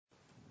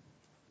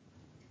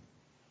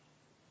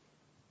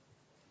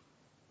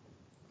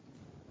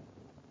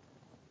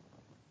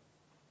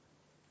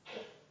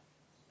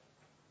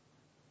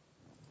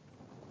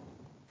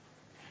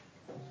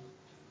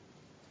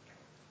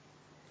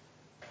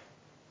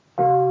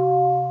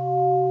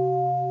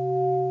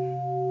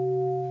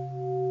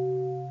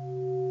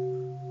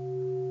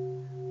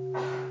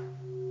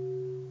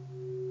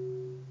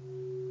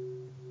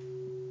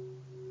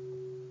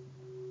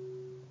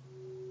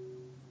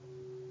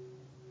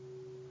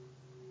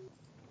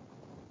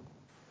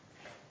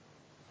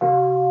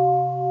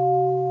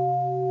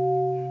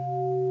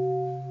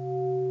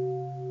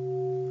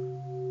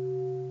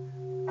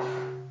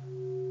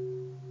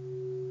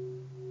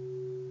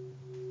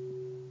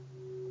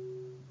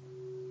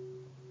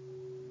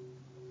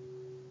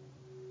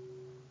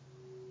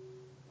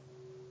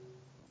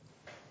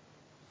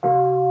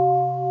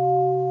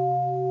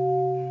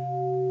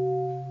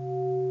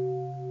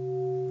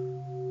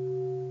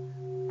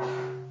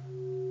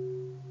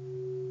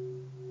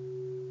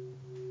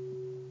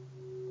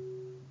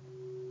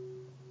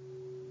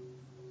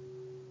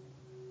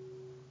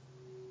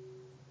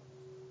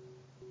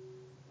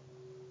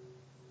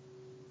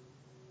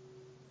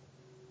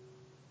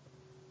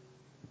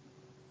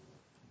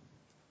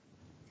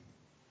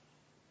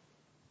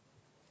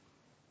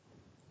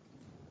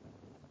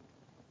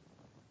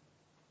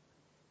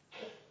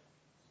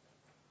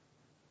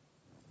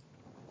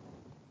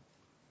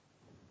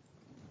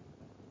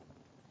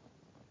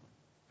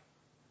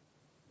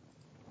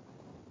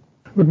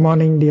Good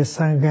morning, dear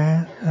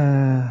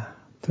Sangha.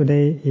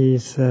 Today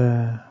is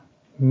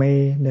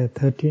May the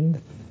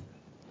 13th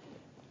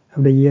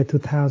of the year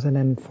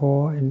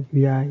 2004, and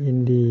we are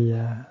in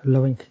the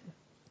loving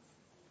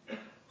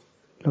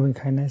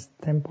kindness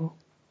temple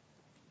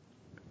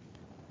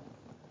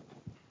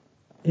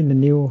in the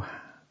new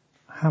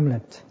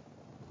hamlet.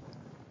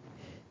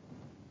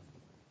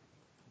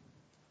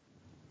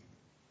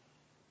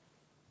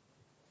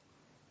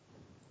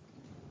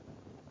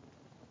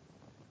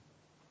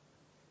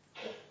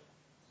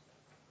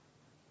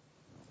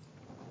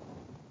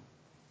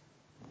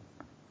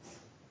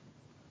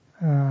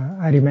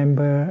 I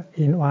remember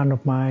in one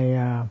of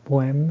my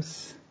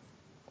poems,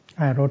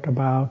 I wrote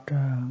about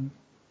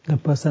the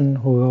person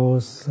who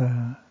goes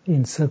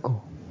in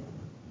circle.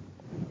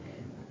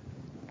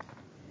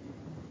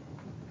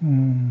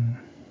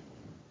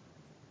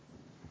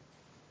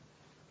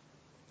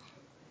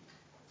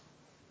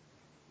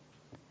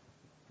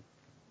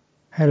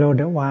 Hello,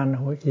 the one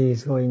who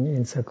is going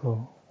in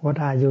circle. What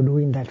are you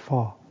doing that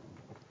for?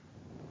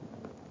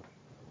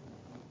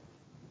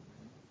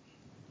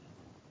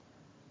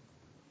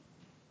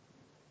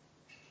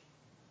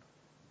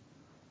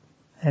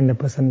 And the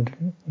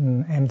person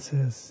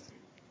answers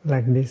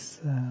like this,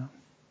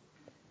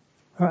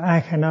 I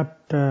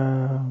cannot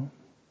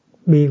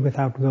be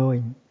without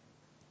going.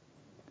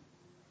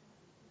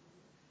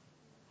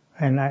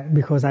 And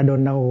because I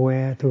don't know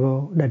where to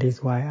go, that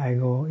is why I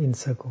go in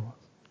circles.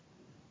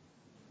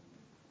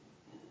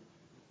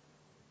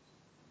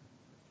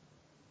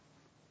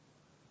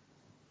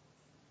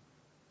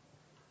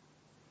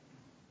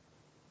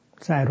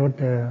 So I wrote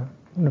the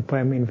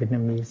poem in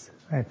Vietnamese.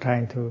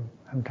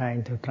 I'm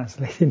trying to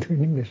translate into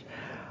English.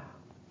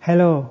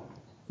 Hello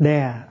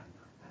there,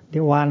 the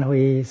one who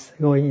is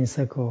going in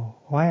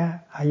circle. Why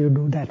are you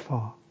do that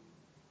for?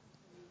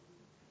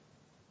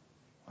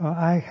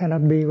 I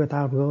cannot be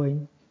without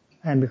going,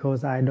 and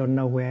because I don't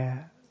know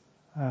where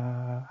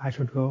I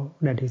should go,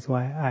 that is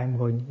why I am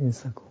going in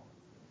circle.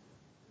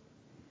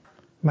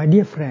 My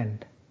dear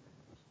friend,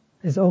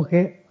 it's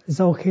okay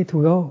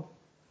to go,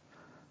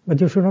 but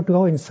you should not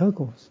go in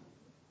circles.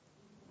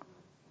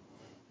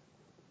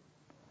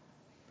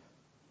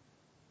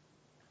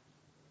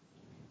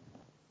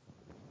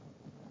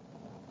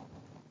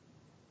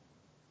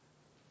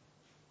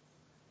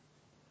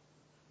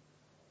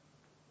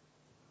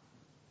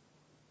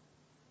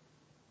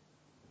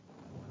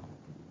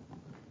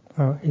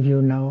 If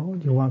you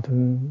want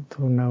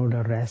to know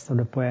the rest of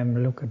the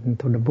poem, look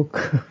into the book.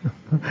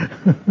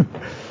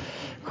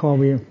 Call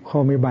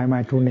me by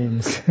my two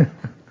names.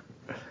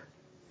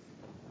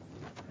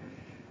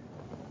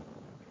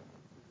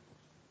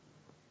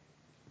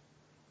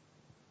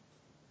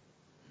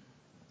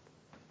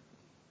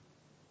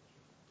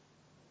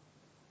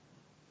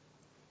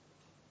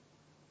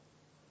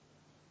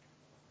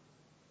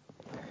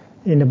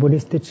 In the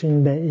Buddhist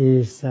teaching, there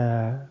is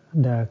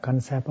the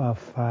concept of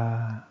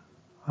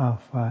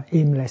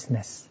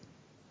aimlessness.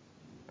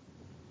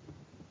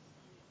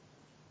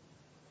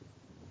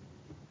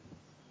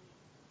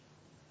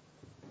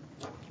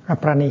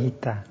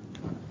 Apranihita.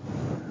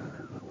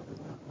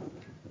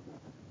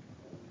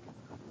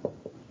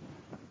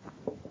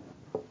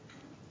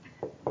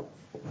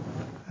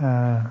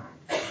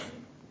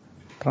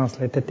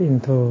 Translated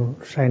into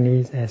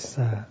Chinese as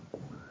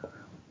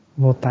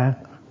vô tác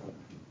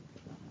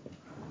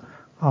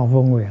or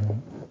vô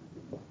nguyện.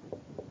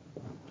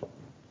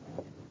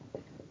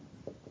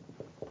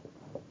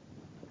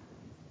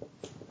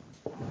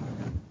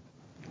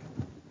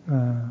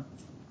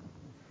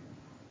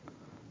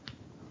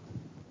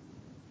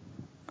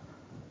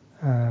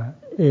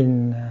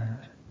 In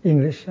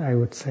English, I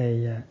would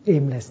say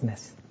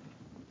aimlessness.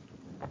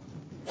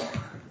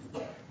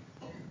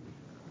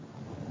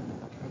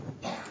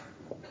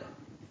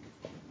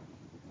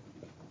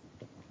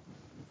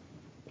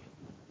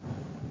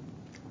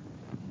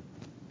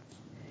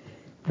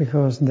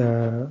 Because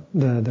the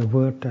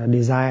word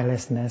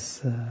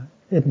desirelessness,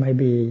 it may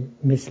be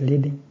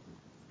misleading.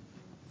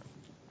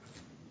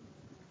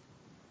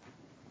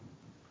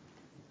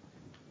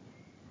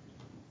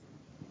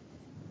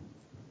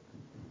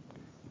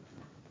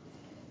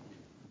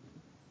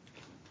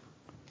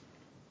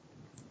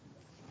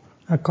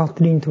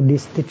 According to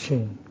this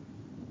teaching,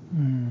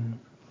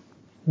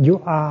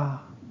 you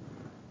are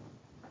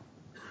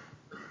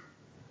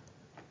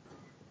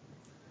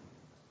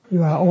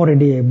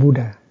already a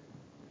Buddha.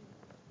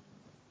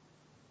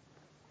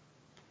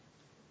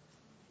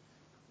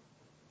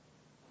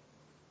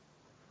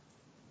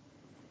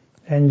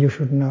 And you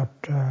should not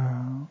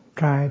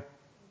try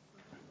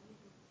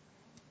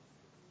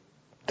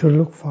to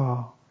look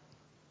for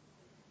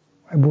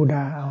a Buddha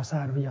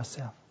outside of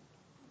yourself.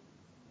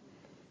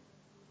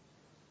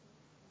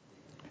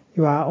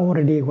 You are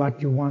already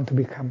what you want to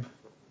become.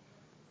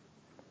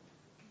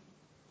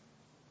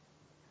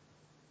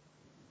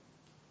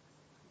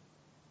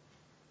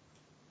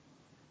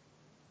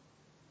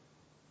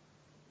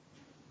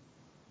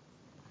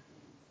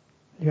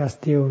 You are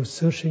still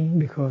searching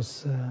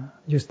because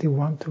you still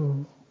want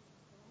to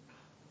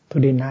to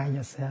deny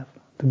yourself,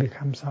 to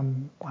become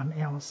someone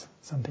else,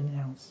 something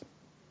else.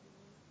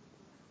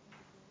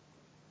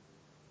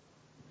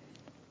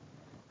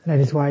 That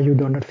is why you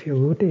do not feel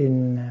good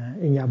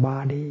in your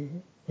body,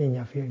 in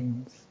your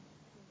feelings.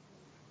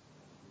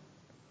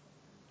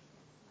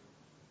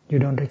 You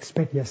don't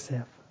respect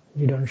yourself.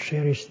 You don't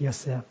cherish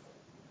yourself.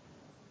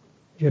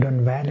 You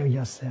don't value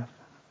yourself.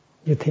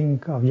 You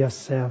think of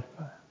yourself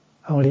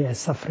only as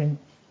suffering,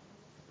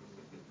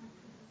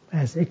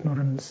 as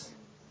ignorance.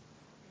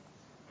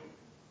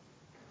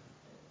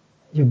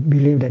 You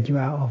believe that you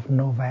are of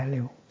no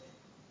value.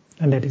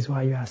 And that is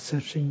why you are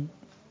searching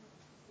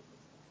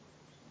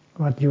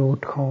what you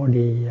would call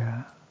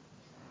the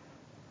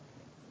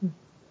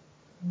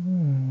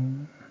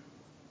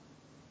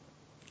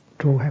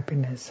true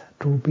happiness,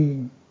 true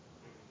being.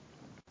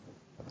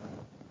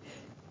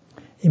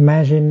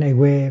 Imagine a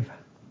wave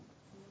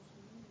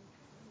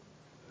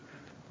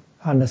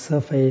on the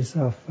surface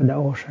of the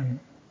ocean,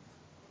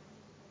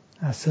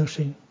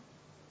 searching.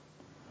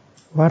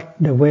 What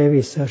the wave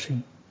is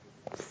searching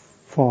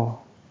for.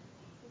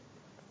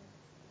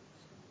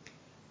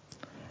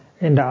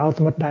 In the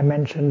ultimate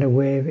dimension, the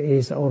wave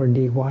is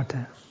already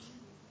water,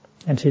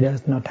 and she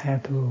does not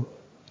have to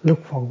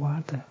look for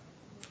water.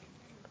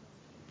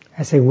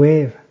 As a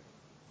wave,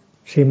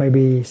 she may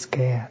be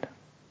scared.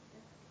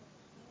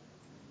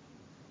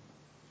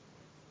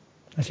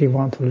 She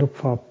wants to look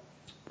for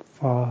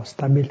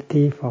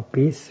stability, for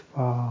peace,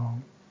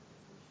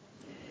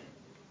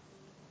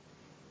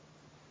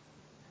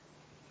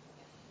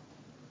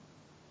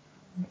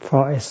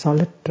 for a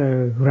solid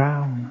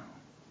ground.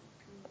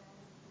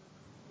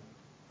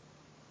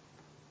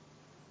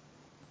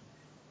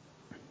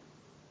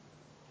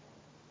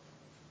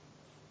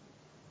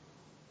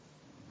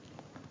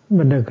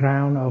 But the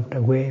ground of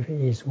the wave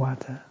is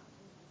water.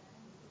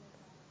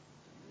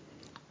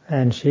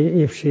 And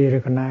if she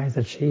recognizes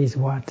that she is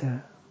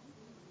water,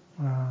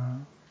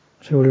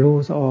 she will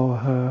lose all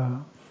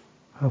her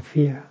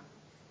fear,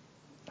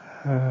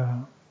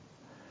 her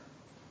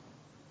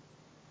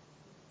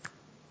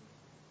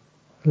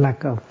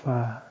lack of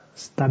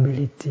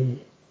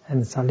stability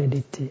and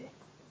solidity.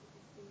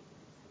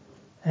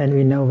 And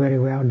we know very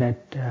well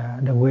that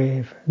the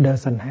wave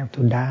doesn't have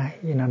to die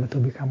in order to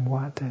become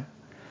water.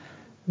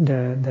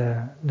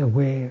 The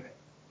wave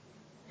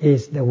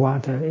is the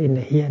water in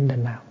the here and the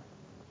now.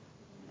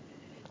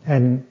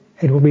 And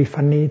it would be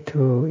funny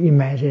to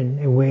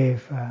imagine a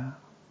wave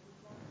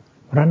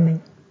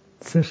running,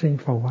 searching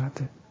for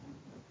water.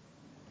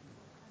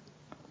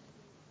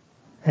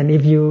 And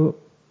if you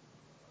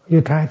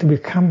try to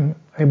become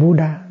a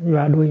Buddha, you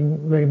are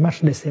doing very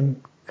much the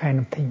same kind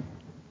of thing.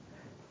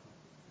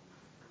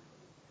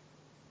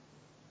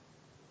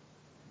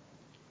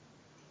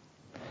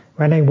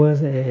 When I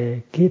was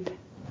a kid,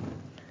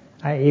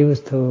 I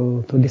used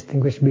to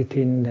distinguish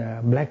between the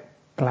black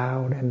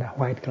cloud and the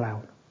white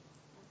cloud.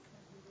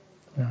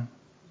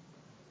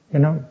 You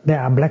know, there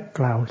are black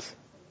clouds,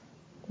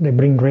 they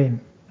bring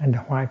rain, and the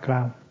white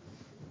cloud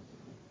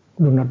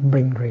do not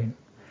bring rain.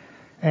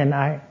 And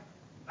I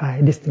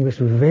distinguish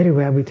very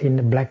well between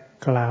the black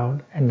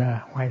cloud and the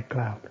white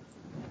cloud,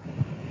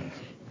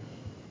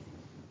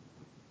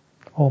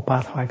 or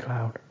past white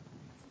cloud.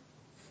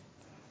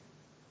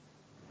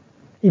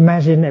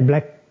 Imagine a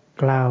black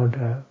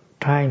cloud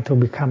trying to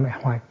become a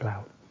white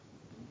cloud.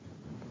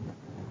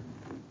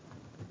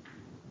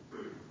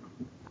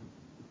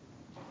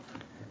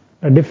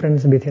 The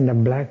difference between the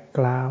black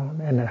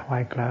cloud and the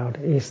white cloud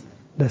is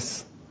the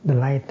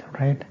light,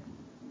 right?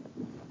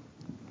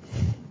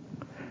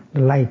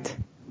 The light.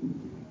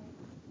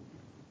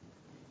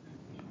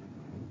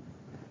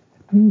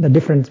 The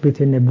difference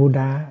between the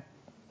Buddha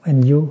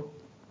and you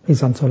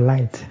is also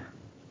light.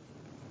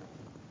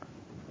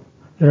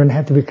 You don't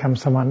have to become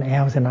someone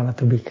else in order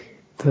to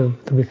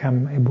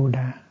become a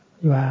Buddha.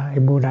 You are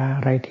a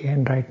Buddha right here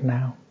and right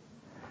now.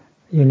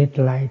 You need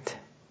light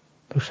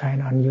to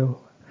shine on you.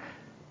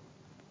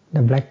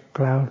 The black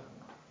cloud,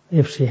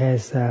 if she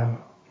has the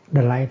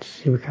light,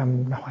 she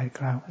becomes the white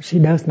cloud. She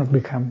does not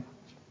become.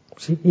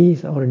 She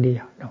is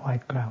already the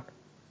white cloud.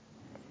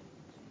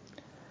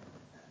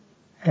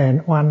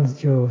 And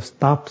once you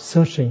stop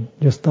searching,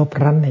 you stop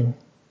running,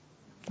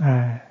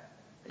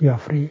 you are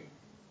free.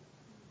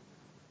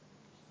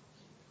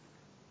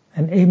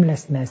 And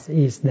aimlessness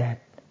is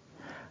that,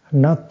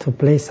 not to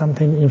place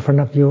something in front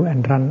of you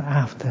and run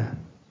after.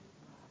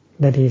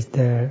 That is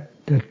the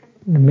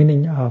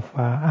meaning of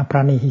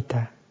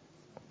apranihita.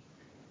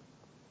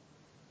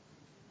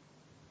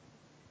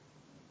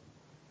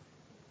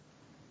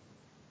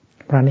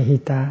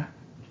 Pranihita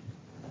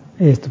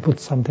is to put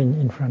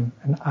something in front,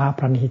 and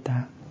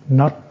apranihita,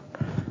 not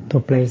to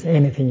place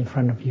anything in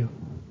front of you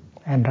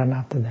and run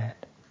after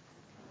that.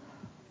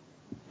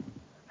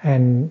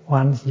 And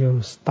once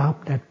you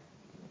stop that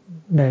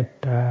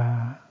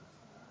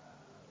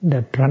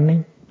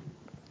running,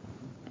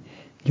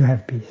 you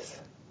have peace.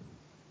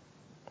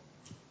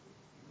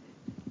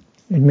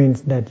 It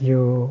means that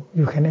you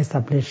can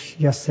establish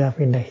yourself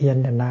in the here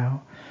and the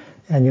now,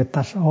 and you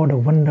touch all the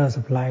wonders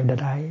of life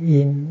that are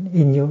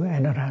in you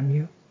and around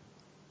you.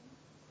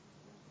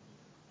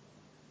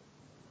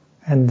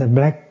 and the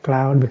black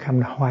cloud become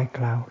the white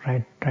cloud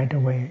right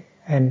away,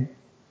 and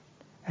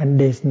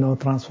there's no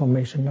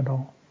transformation at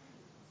all.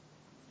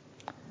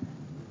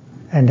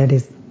 And that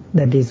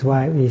is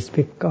why we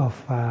speak of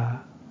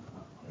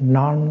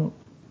non-difference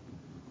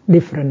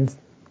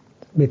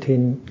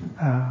between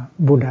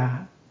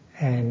Buddha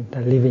and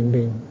the living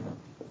being.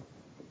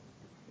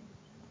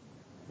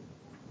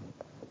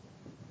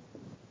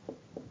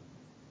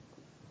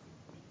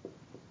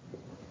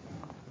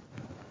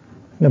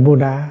 The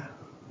Buddha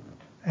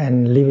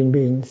and living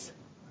beings,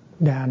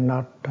 they are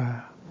not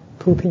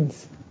two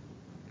things.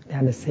 They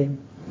are the same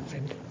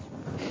thing.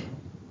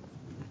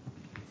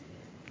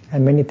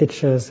 And many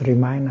teachers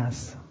remind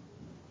us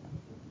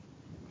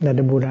that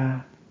the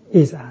Buddha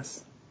is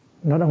us.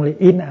 Not only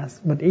in us,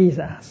 but is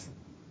us.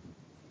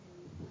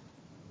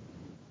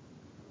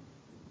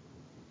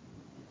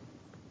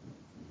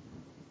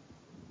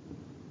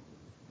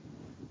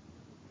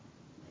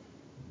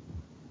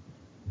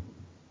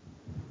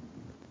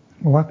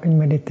 Walking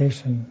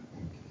meditation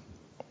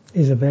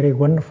is a very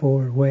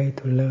wonderful way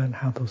to learn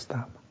how to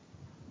stop.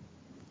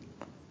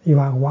 You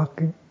are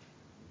walking,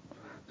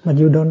 but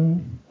you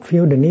don't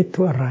feel the need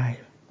to arrive,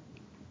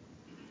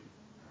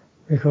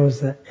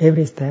 because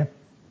every step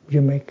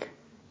you make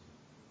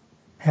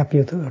help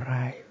you to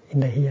arrive in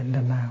the here and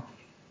the now.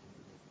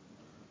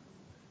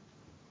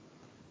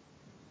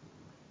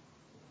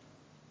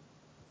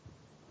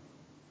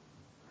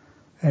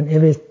 And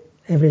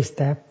every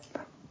step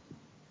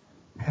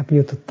help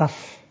you to touch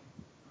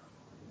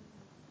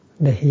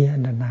the here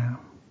and the now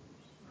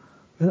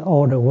with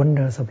all the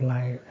wonders of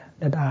life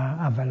that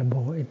are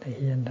available in the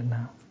here and the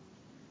now.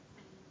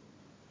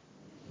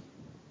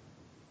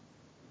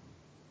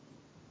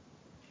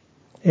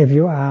 If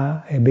you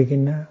are a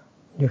beginner,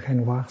 you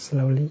can walk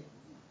slowly.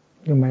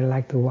 You might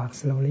like to walk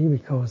slowly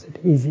because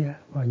it's easier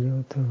for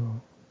you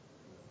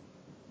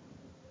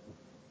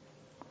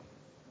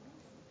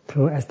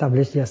to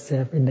establish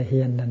yourself in the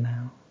here and the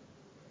now.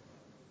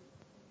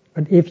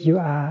 But if you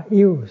are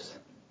used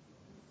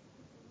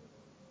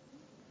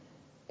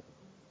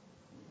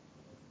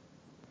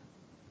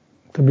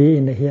to be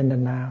in the here and the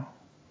now,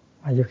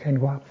 you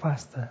can walk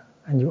faster,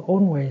 and you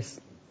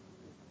always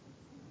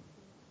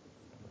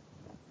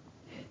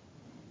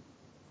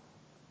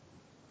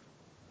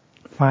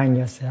find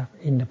yourself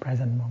in the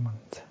present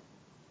moment.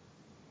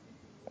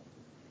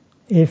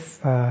 If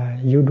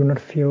you do not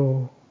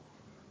feel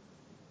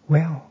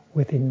well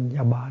within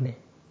your body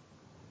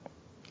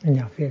and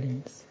your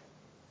feelings,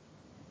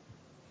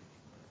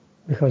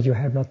 because you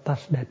have not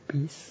touched that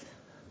peace,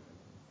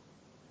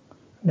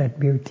 that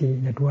beauty,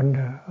 that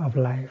wonder of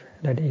life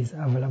that is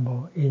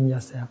available in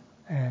yourself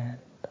and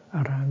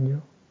around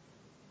you.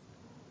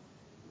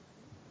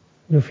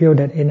 You feel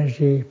that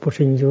energy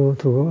pushing you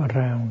to go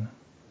around,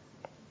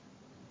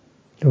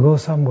 to go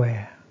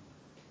somewhere,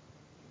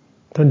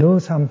 to do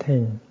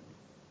something,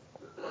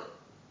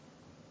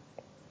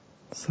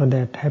 so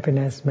that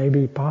happiness may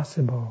be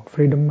possible,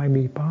 freedom may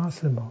be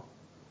possible.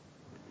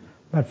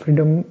 But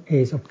freedom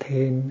is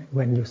obtained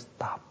when you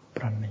stop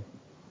running.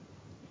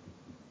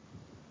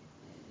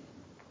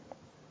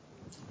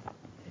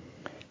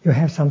 You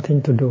have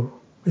something to do.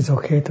 It's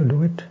okay to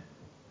do it.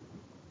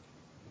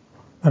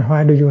 But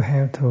why do you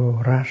have to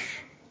rush?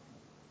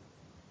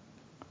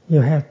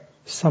 You have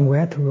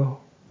somewhere to go.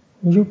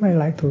 You may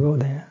like to go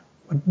there,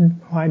 but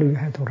why do you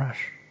have to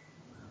rush?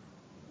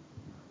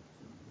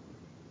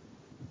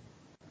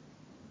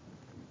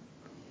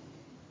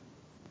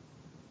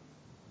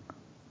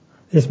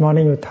 This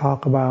morning you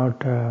talk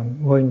about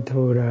going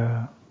to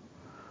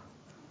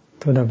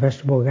the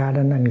vegetable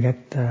garden and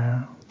get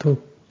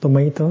 2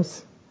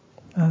 tomatoes.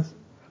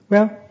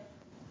 Well,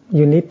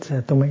 you need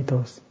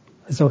tomatoes.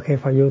 It's okay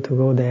for you to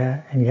go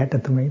there and get the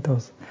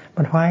tomatoes.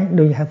 But why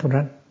do you have to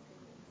run?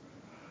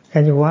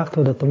 Can you walk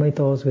to the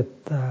tomatoes with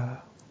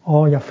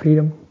all your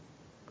freedom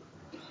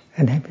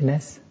and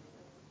happiness?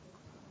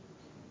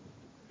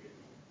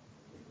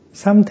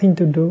 Something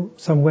to do,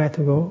 somewhere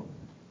to go,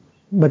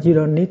 but you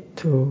don't need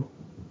to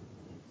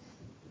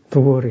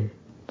worry,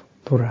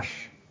 to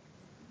rush.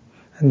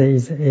 And there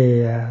is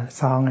a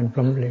song in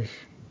Plumblish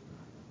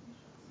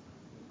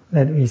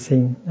that we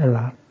sing a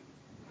lot.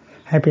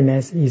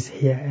 Happiness is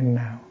here and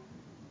now.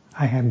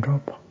 I have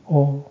dropped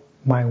all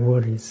my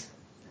worries.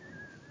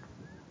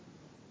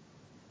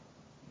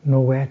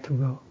 Nowhere to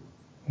go,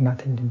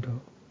 nothing to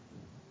do.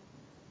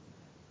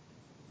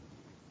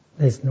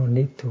 There's no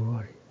need to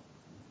worry.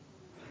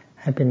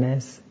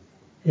 Happiness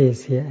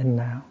is here and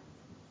now.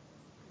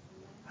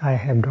 I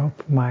have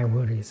dropped my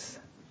worries.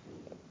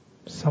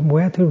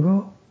 Somewhere to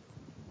go,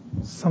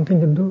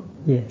 something to do,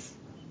 yes.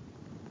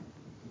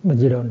 But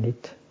you don't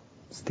need,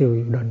 still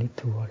you don't need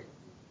to worry.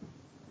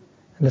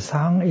 And the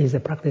song is a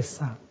practice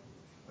song.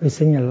 We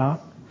sing a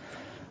lot,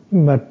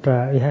 but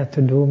we have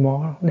to do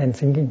more than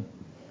singing.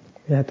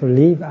 We have to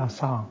live our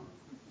song.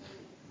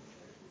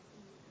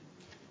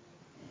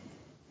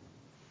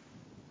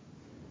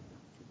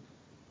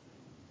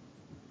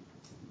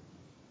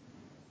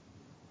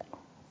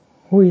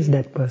 Who is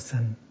that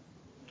person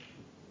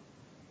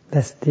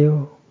that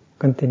still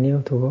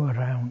continue to go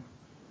around.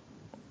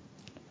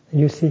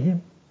 You see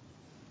him?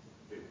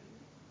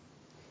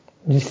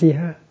 You see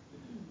her?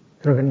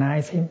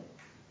 Recognize him?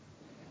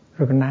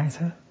 Recognize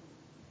her?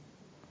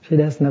 She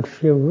does not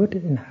feel good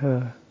in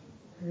her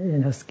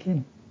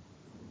skin,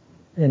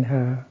 in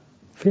her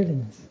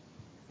feelings.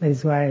 That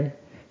is why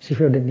she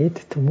feels the need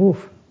to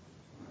move.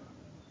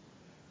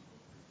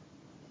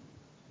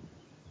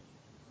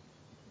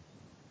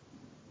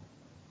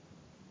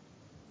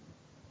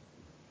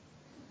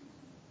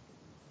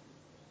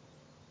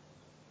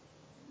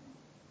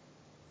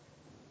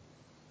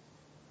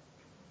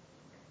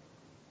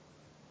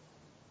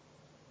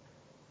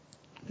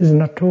 It's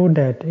not true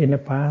that in the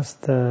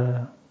past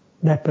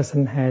that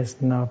person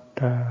has not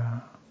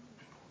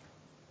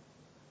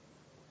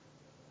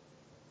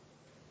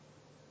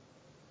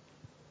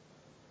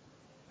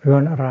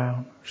gone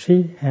around.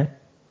 She had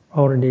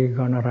already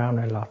gone around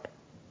a lot.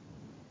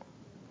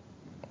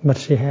 But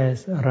she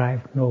has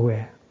arrived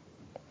nowhere.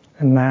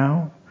 And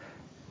now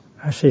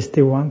she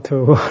still wants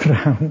to go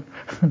around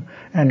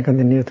and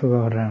continue to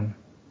go around.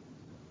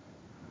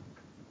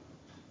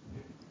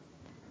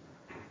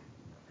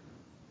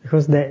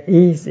 Because there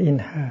is in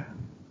her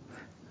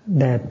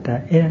that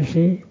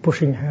energy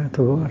pushing her to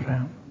go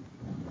around.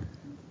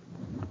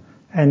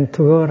 And to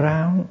go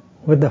around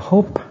with the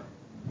hope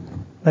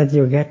that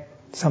you get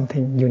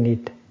something you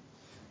need.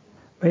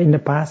 But in the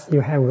past you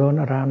have gone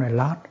around a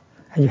lot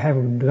and you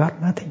have got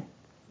nothing.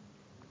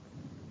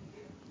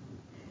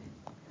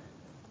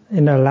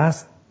 In the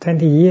last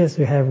 20 years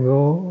you have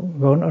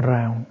gone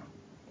around.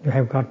 You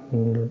have got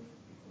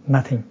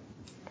nothing.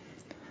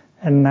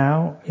 And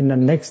now in the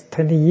next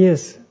 20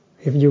 years,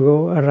 if you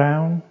go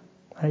around,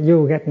 you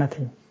will get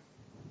nothing.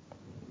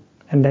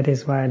 And that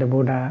is why the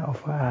Buddha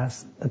offers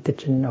us the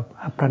teaching of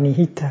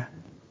apranihita,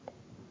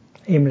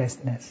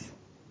 aimlessness.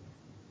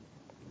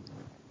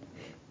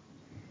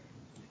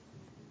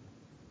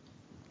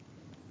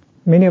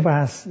 Many of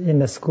us in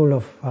the school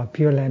of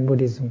Pure Land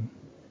Buddhism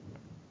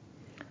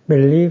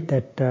believe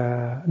that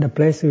the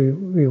place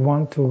we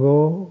want to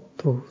go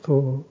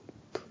to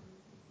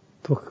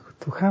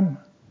come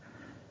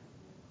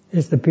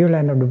is the Pure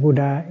Land of the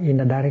Buddha in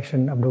the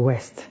direction of the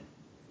West.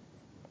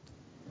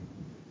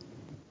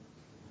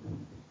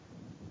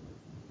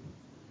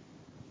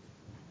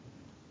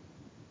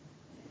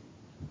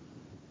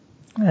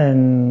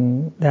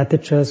 And there are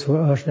teachers who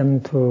urge them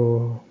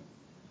to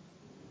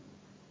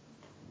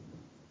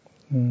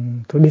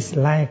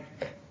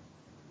dislike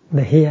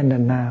the here and the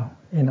now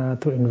in order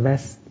to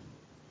invest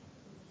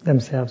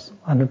themselves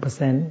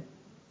 100%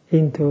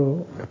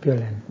 into the Pure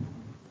Land.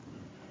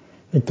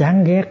 Để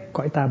chán ghét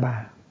cõi ta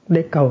bà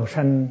để cầu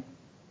sanh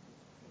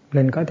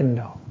lên cõi tịnh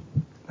độ.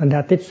 And there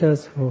are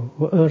teachers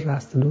who urge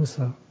us to do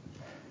so.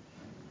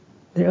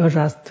 They urge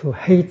us to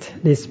hate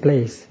this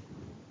place,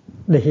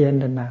 the here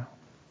and the now,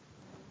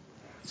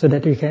 so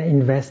that we can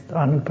invest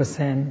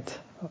 100%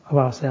 of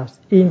ourselves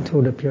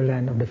into the Pure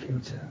Land of the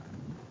future.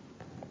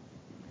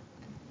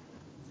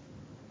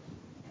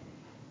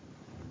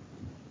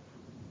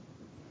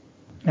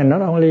 And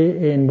not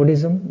only in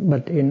Buddhism,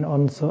 but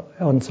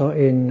also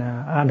in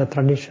other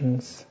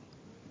traditions.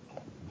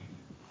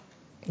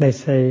 They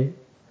say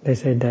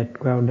that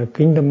the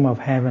kingdom of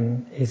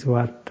heaven is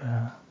what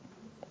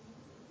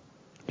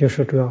you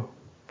should go,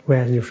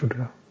 where you should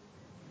go.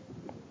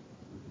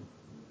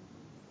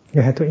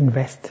 You have to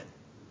invest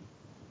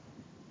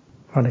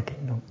for the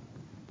kingdom.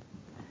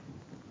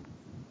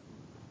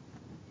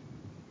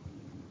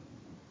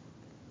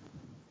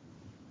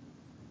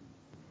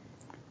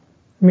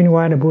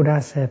 Meanwhile, the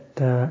Buddha said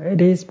it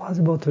is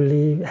possible to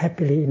live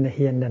happily in the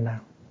here and the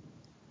now.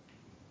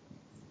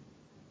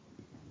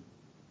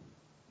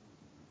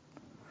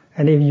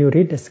 And if you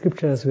read the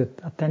scriptures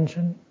with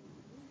attention,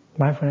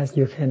 mindfulness,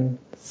 you can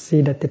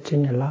see the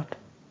teaching a lot.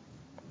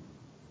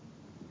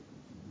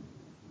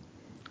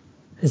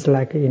 It's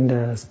like in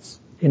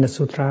the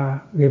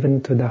sutra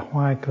given to the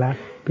white-clad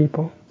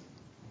people,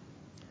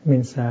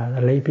 means the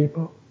lay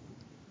people.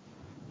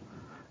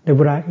 The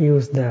Buddha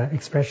used the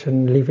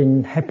expression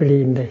living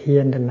happily in the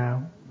here and the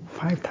now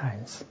 5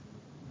 times.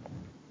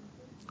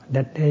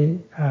 That day,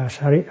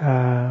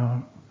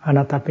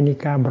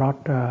 Anathapindika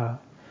brought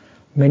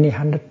many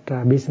hundred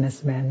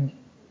businessmen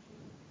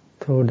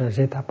to the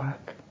Jeta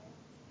Park.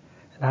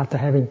 And after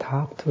having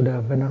talked to the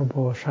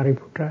Venerable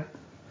Shariputra,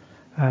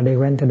 they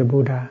went to the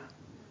Buddha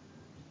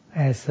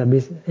as a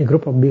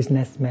group of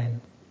businessmen.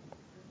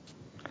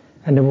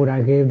 And the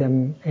Buddha gave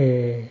them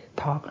a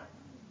talk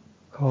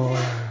called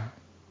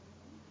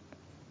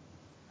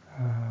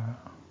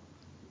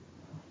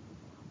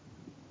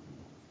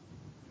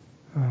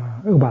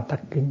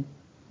Ubatak King.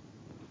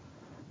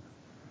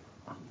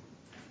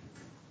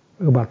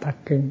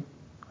 Ubatak King,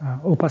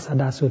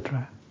 Upasada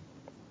Sutra,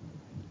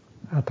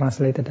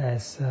 translated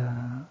as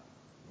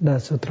the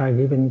sutra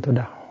given to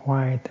the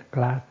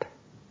white-clad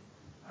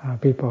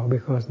people,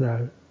 because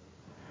the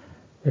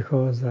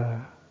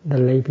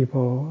lay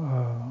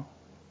people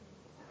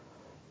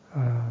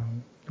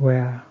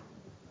wear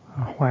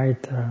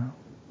white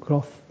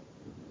cloth.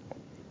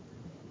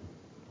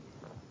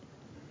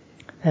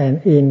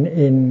 And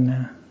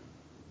in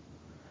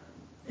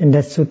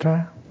that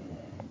sutra,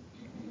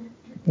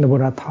 the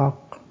Buddha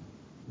talked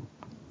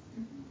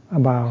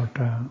about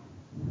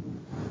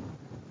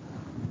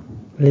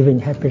living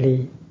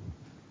happily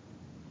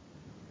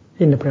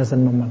in the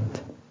present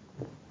moment.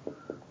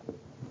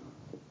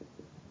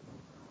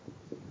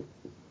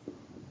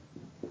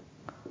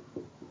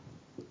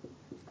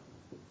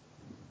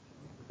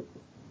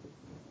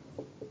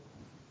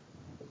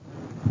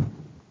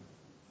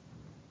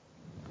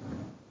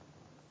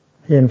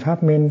 In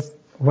fact means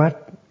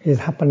what is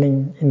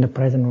happening in the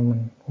present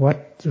moment,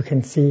 what you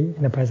can see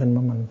in the present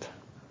moment.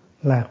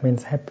 Like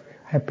means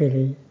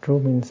happily, true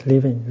means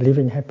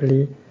living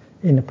happily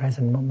in the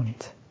present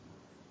moment.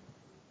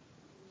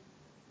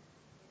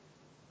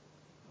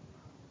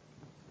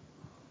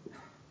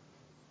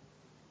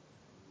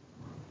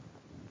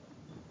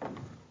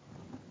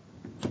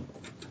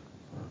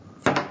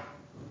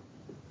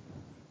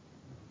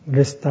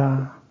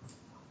 Vista,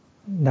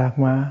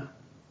 Dharma,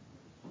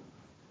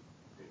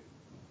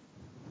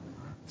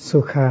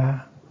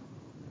 Sukha,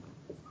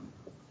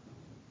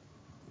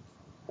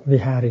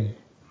 Vihari.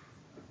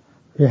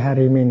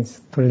 Vihari means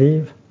to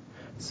live,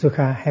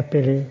 Sukha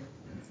happily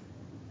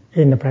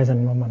in the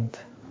present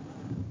moment.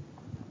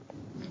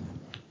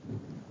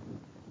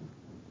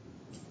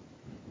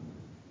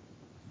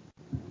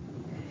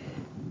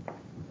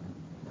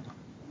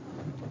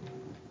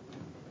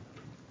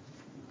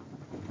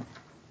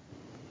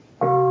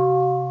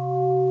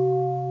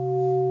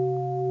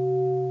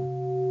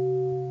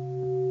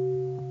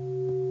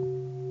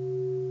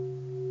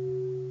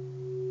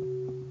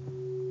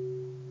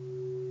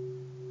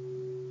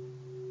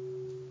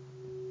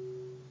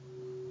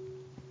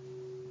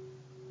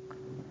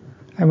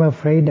 I'm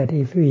afraid that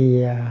if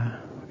we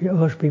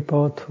urge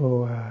people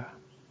to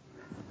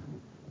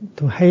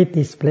hate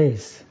this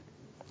place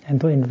and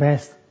to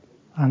invest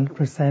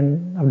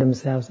 100% of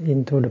themselves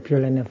into the Pure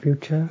Land of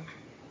Future,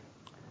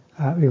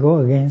 we go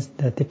against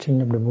the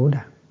teaching of the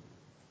Buddha.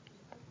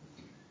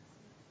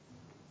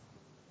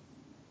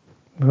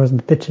 Because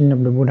the teaching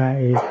of the Buddha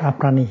is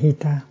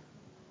apranihita.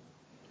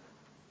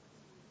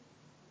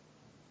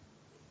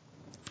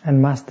 And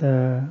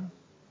Master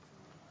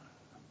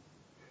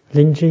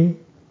Lingji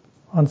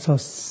also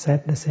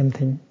said the same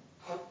thing.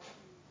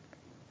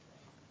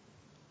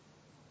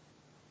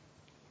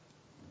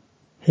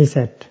 He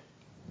said,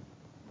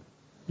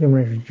 you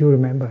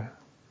remember,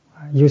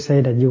 you say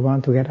that you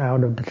want to get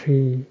out of the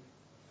three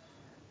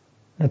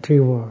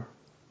world.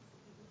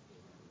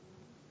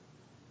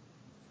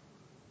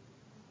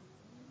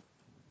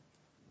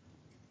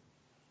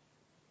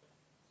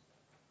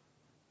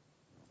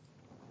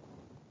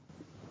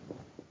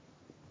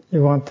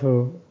 You want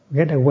to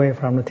get away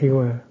from the three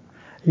world.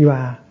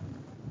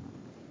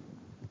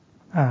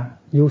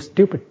 You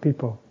stupid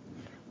people.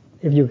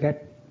 If you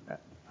get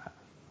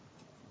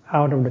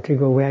out of the three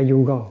world, where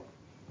you go?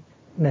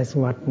 That's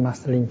what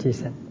Master Lingji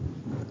said.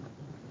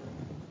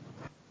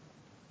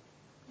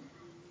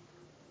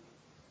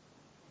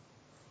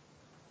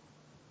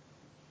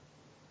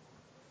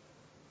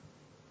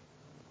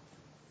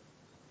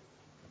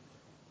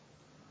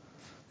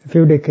 A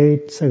few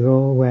decades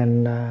ago,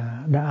 when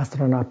the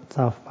astronauts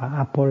of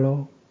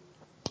Apollo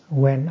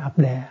went up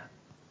there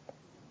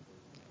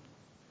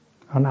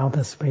on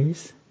outer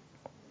space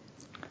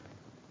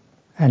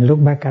and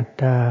looked back at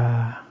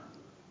the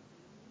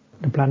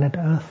planet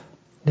Earth,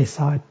 they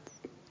saw it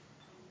a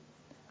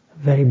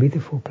very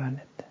beautiful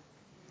planet.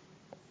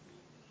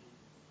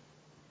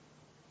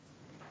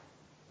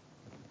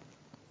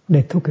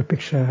 They took a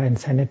picture and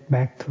sent it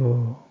back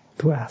to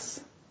us.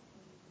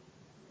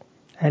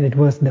 And it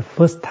was the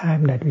first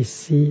time that we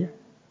see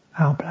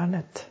our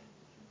planet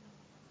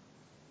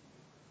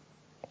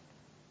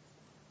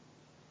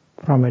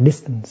from a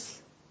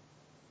distance.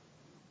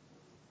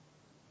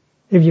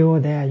 If you go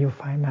there, you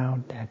find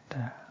out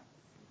that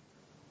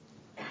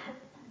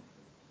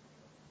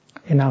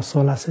in our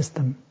solar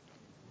system,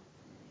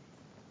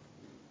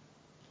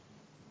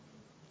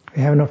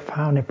 we have not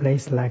found a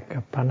place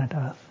like planet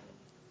Earth.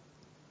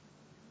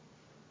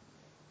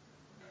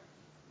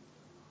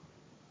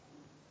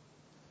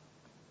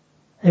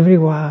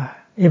 Everywhere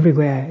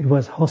it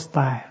was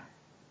hostile.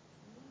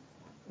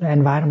 The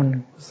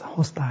environment was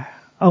hostile.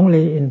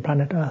 Only in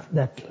planet Earth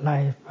that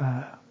life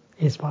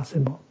is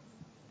possible.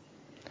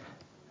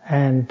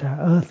 And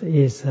Earth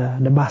is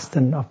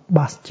the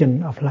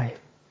bastion of life.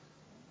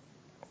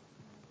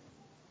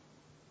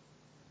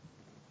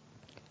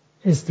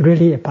 It's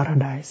really a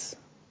paradise.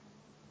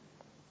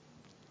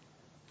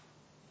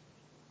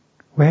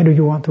 Where do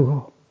you want to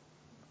go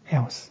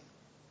else?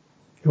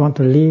 You want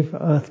to leave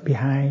Earth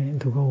behind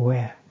and to go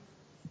where?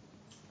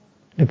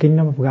 The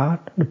kingdom of God,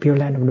 the Pure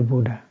Land of the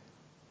Buddha.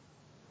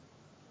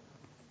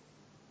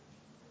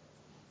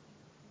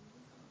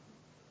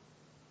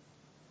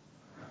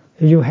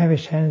 If you have a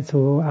chance to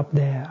go up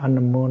there on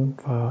the moon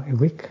for a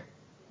week,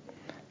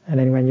 and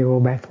then when you go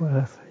back to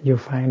Earth, you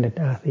find that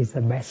Earth is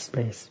the best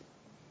place.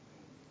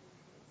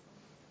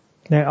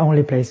 The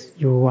only place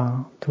you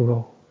want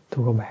to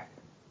go back.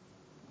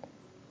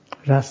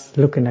 Just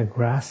looking at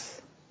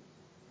grass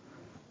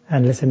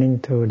and listening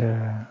to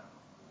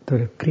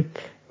the creek,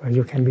 where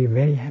you can be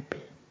very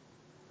happy.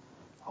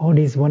 All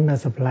these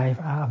wonders of life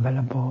are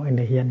available in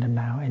the here and the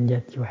now, and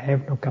yet you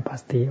have no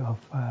capacity of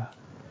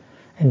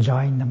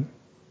enjoying them.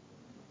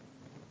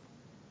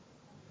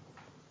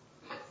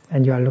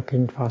 And you are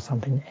looking for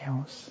something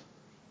else.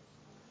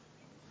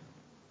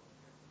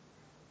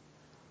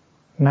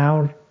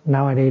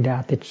 Nowadays there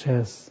are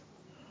teachers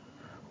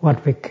who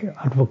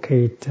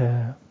advocate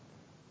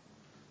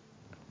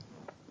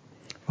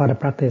for the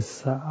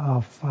practice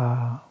of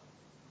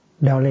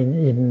dwelling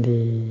in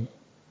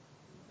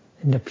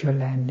the Pure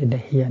Land, in the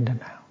here and the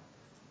now.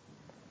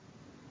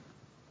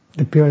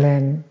 The Pure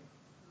Land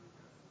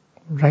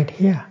right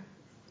here.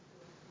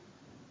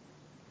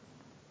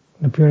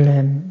 The Pure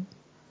Land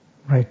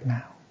right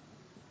now.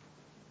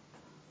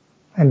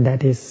 And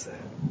that is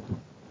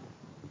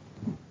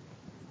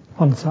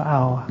also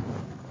our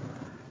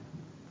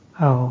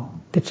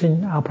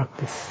teaching, our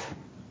practice.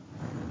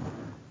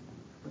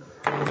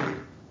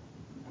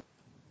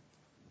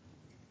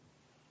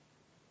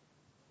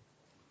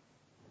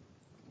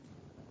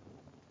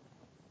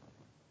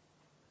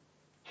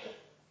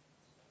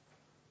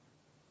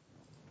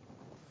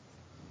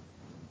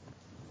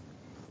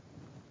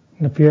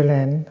 The Pure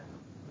Land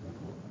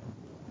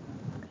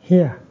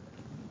here,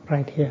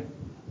 right here.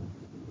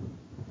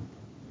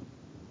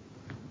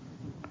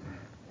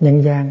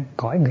 Nhân gian,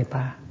 cõi người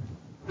ta.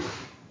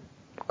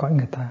 Cõi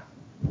người ta.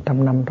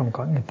 100 năm trong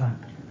cõi người ta.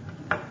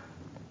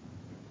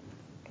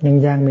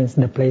 Nhân gian means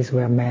the place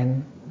where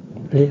man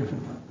live.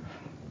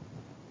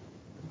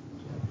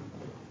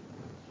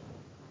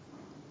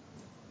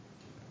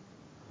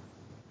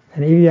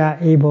 And if we are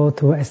able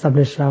to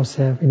establish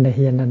ourselves in the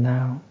here and the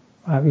now,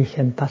 we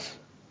can touch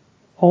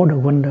all the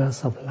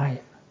wonders of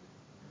life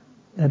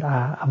that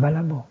are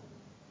available.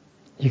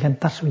 You can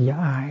touch with your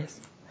eyes.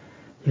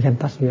 You can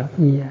touch with your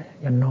ear,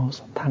 your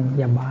nose, tongue,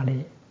 your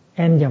body,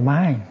 and your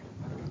mind.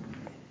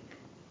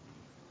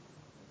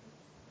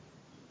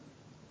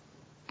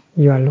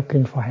 You are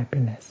looking for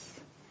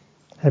happiness.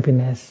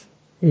 Happiness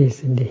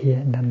is in the here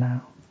and the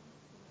now.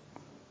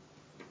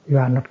 You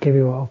are not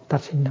capable of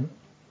touching them.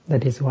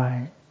 That is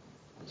why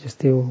you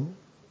still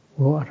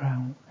go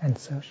around and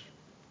search.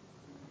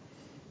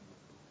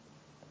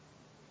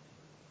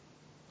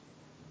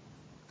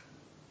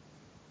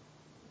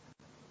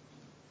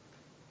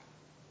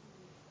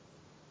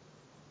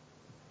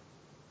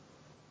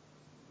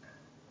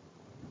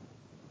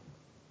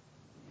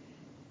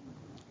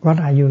 What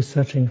are you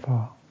searching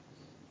for?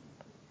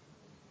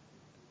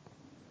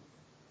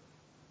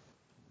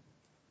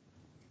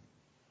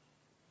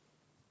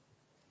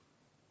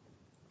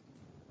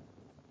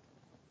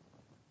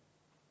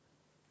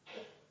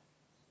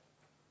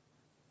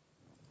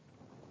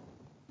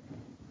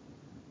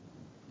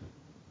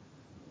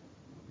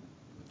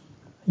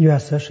 You are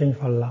searching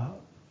for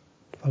love,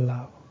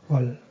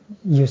 or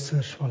you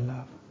search for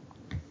love.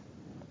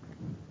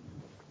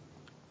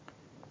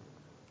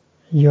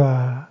 You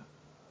are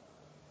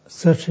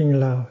searching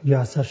love, you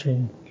are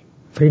searching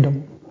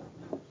freedom.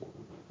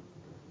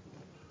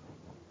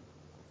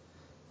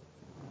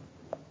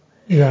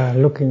 You are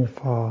looking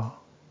for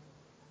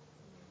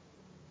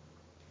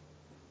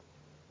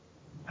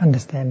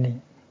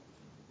understanding.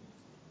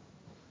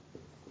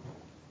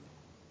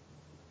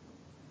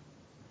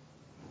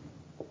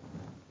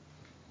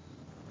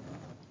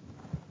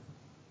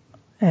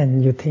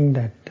 And you think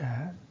that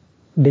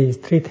these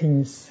three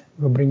things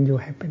will bring you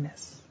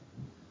happiness.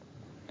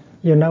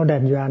 You know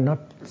that you are not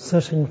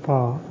searching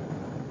for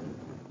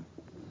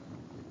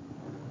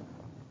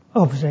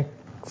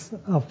objects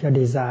of your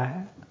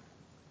desire,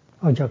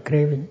 of your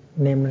craving,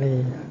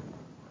 namely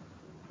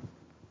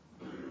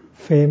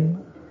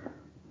fame,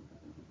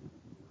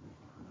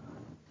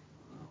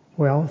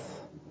 wealth,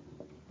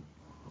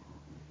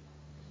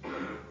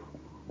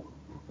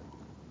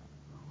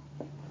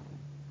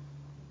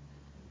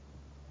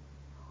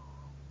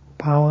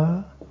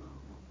 power,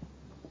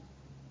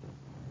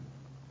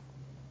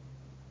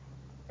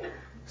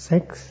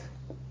 sex,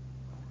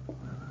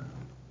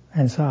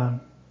 and so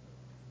on.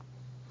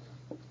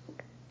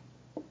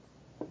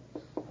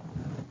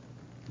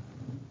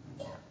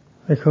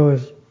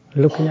 Because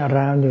looking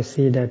around you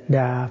see that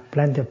there are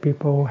plenty of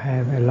people who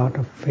have a lot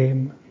of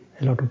fame,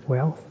 a lot of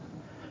wealth,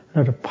 a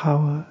lot of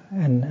power,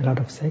 and a lot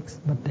of sex,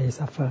 but they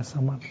suffer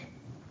so much.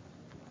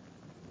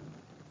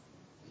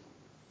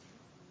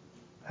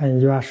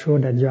 And you are sure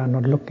that you are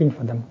not looking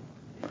for them.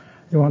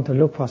 You want to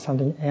look for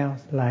something else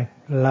like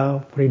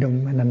love,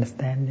 freedom, and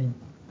understanding.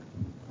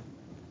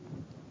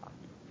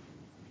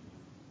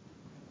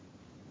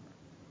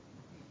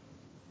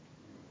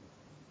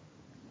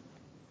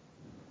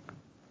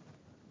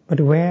 But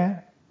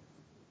where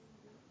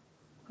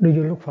do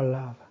you look for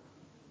love?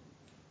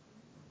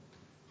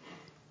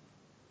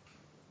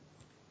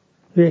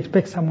 Do you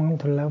expect someone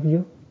to love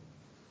you?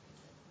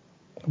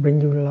 To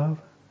bring you love?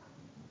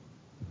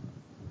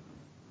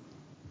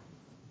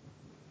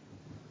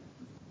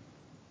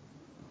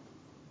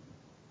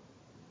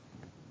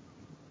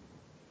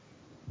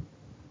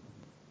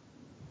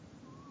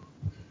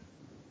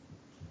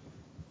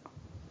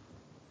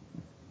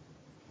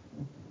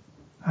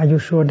 Are you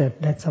sure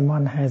that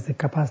someone has the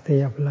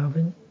capacity of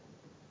loving?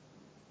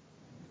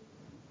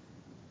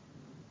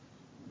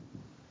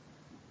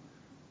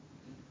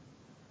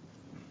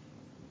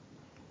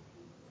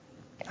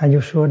 Are you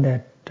sure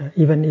that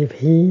even if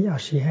he or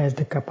she has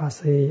the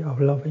capacity of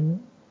loving,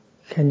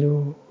 can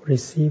you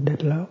receive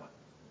that love?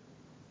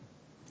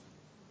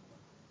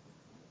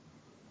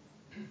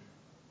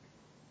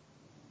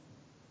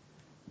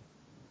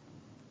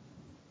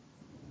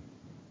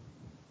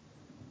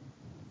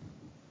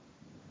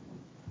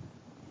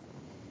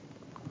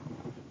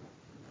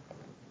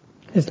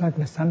 It's like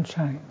the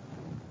sunshine.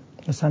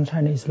 The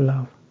sunshine is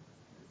love.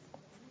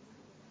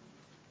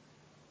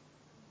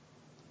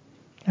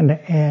 And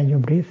the air you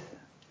breathe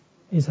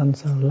is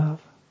also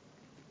love.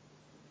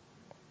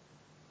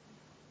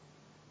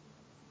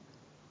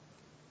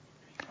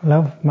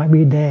 Love might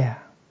be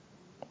there,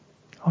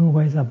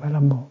 always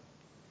available.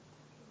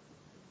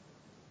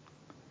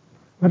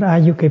 But are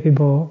you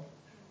capable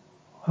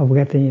of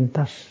getting in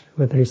touch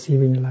with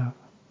receiving love?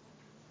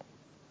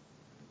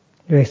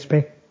 You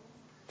expect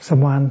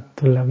someone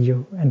to love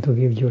you and to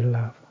give you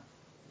love.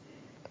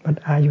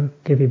 But are you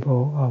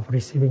capable of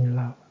receiving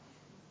love?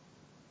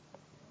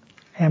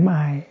 Am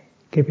I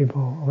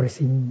capable of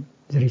receiving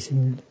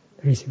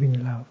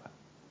love?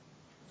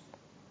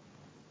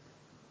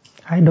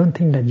 I don't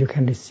think that you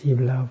can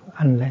receive love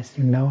unless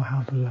you know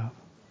how to love.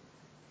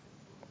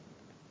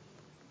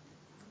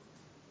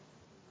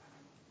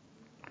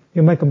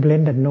 You might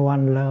complain that no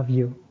one loves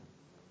you.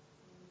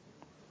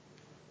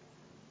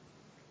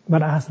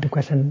 But ask the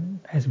question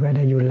as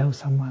whether you love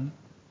someone.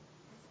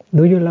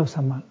 Do you love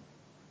someone?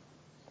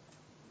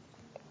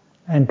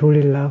 And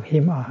truly love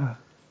him or her?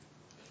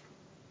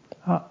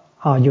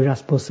 Or you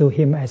just pursue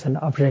him as an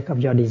object of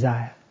your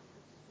desire,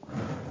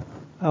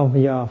 of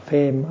your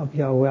fame, of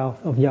your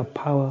wealth, of your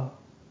power,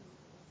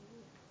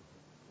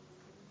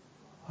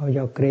 of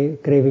your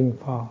craving.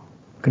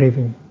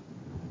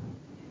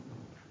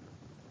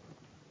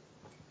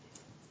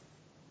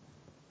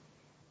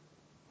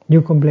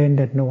 You complain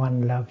that no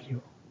one loves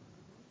you,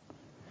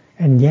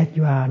 and yet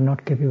you are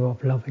not capable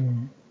of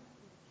loving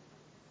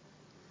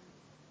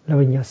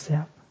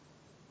yourself,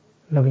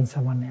 loving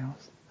someone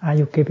else. Are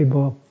you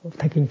capable of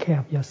taking care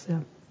of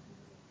yourself,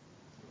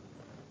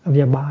 of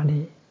your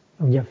body,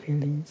 of your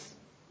feelings?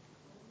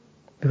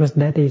 Because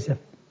that is a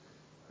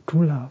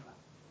true love.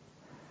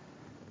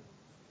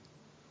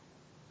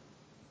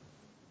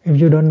 If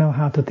you don't know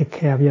how to take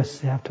care of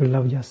yourself, to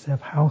love yourself,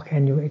 how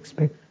can you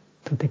expect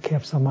to take care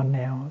of someone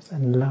else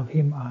and love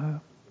him or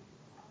her?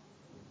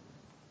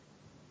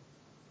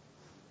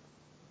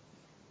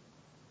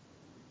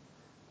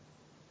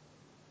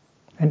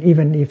 And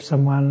even if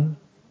someone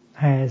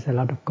has a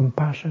lot of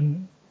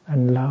compassion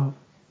and love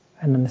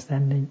and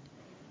understanding,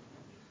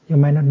 you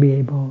might not be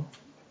able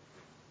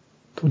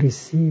to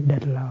receive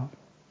that love,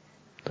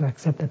 to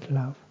accept that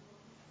love.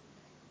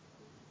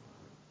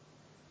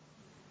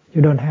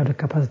 You don't have the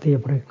capacity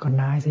of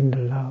recognizing the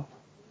love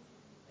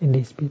in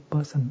this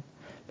person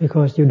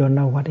because you don't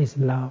know what is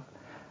love.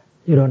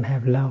 You don't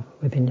have love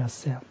within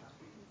yourself.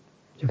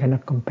 You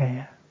cannot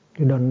compare.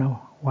 You don't know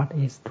what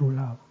is true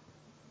love.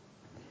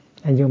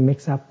 And you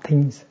mix up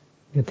things.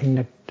 You think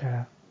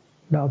that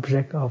the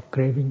object of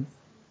craving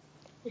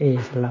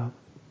is love.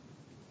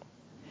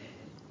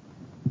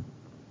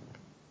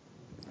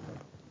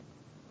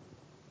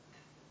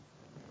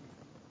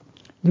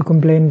 You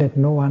complain that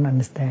no one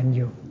understands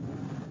you.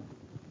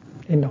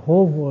 In the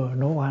whole world,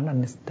 no one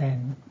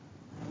understands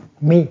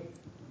me.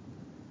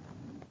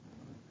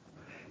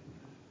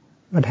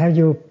 But have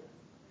you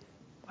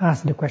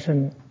asked the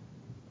question,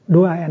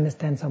 do I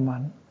understand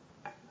someone?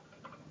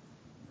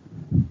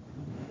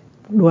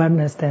 Do I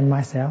understand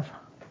myself?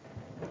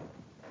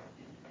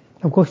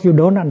 Of course, you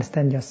don't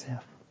understand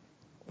yourself.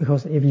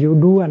 Because if you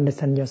do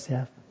understand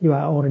yourself, you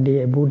are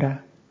already a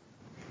Buddha.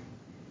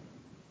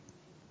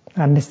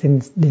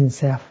 Understanding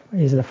self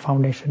is the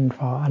foundation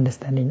for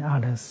understanding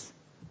others.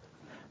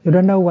 You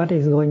don't know what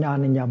is going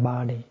on in your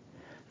body.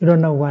 You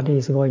don't know what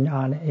is going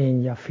on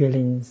in your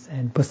feelings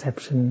and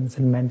perceptions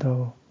and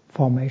mental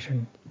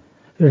formation.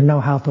 You don't know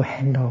how to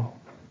handle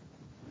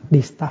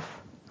this stuff.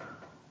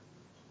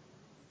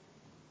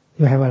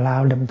 You have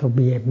allowed them to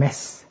be a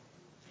mess.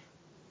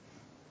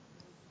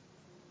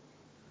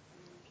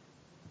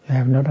 You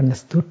have not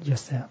understood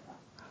yourself.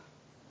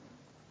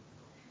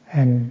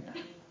 And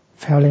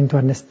failing to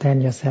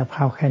understand yourself,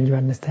 how can you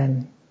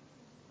understand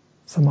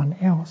someone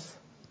else?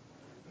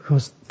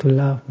 Because to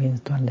love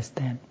means to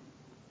understand.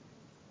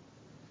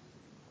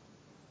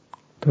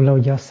 To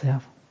love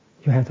yourself,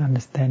 you have to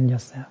understand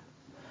yourself.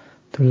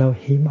 To love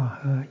him or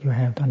her, you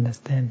have to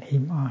understand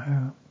him or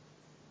her.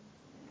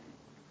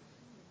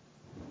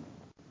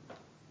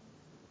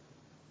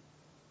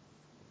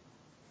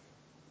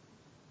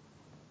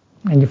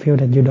 And you feel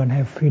that you don't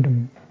have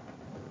freedom.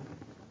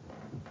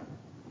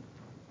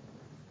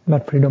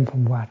 But freedom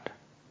from what?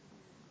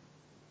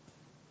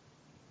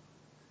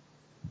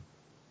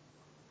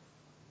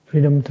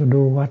 Freedom to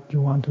do what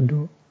you want to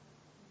do.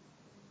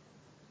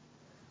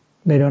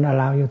 They don't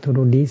allow you to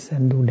do this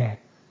and do that.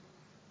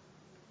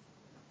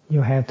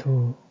 you have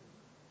to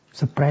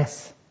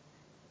suppress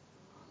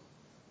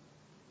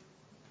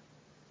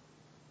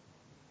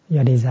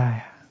your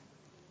desire.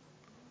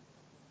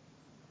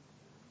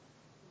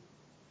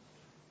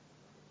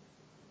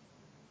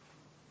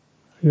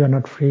 You are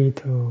not free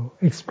to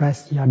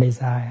express your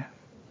desire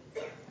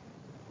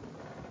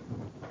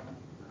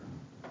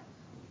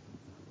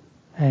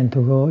and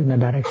to go in the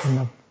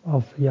direction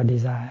of your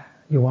desire.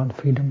 You want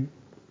freedom.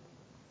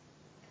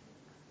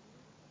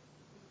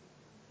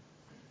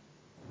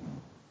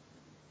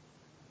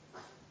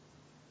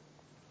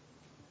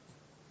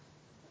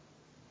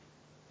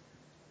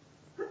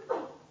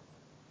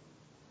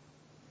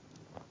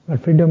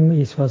 But freedom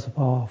is first of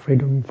all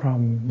freedom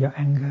from your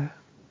anger,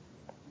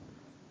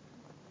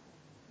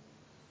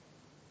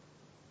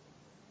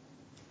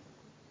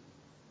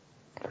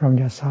 from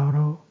your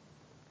sorrow,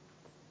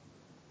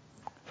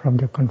 from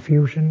your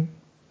confusion,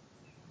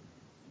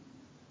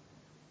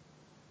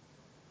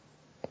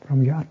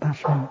 from your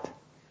attachment.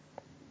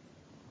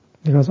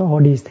 Because all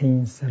these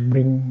things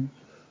bring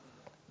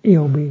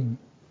ill being.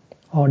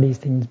 All these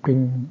things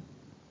bring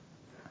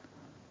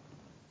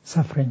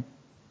suffering.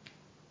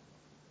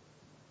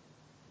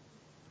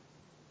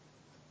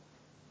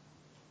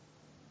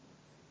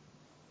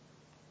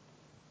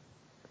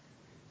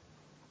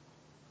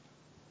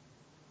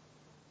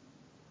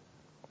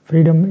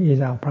 Freedom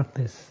is our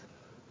practice.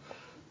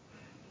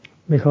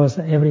 Because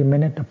every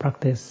minute of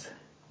practice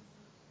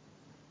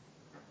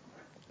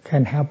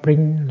can help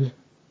bring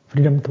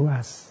freedom to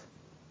us.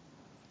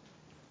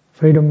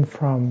 Freedom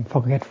from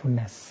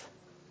forgetfulness.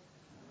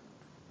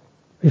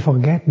 We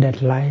forget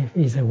that life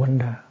is a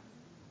wonder.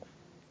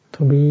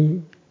 To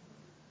be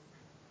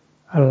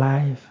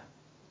alive,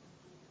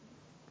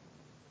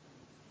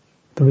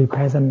 to be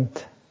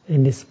present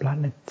in this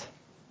planet,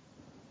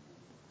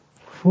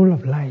 full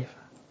of life,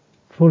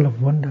 full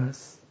of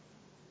wonders,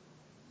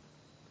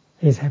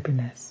 is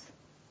happiness.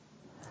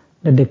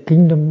 That the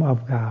kingdom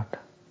of God,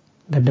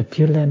 that the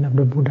Pure Land of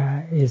the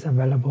Buddha is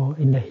available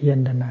in the here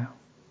and the now.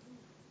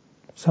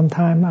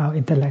 Sometimes our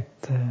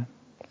intellect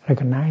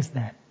recognizes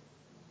that.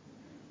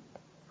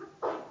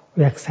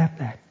 We accept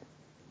that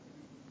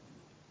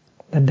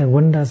the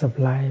wonders of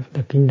life,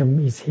 the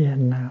kingdom is here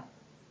and now.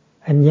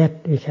 And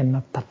yet we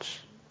cannot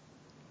touch.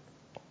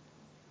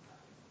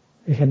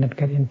 We cannot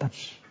get in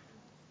touch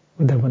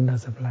with the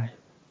wonders of life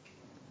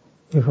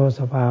because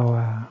of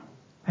our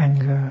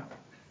anger,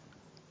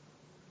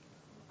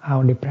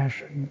 our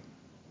depression,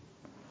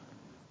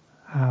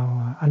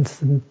 our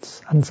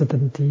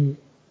uncertainty,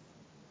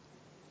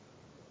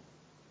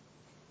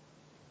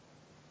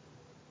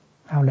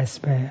 our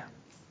despair.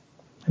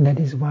 And that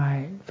is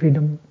why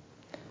freedom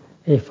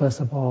is first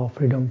of all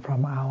freedom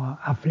from our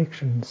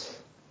afflictions.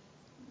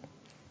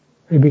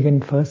 We begin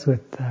first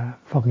with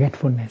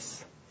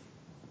forgetfulness.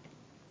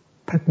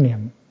 Thất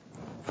niệm,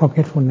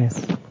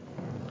 forgetfulness.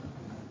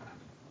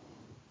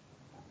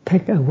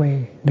 Take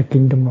away the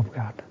kingdom of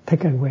God.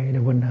 Take away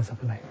the wonders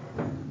of life.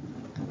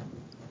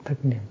 Thất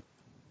niệm.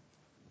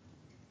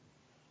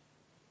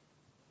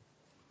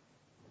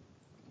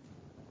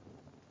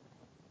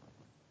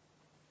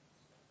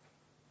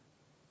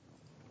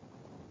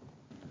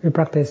 We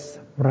practice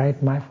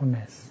right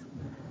mindfulness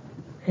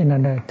in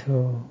order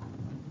to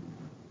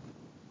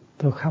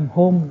come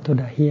home to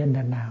the here and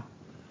the now,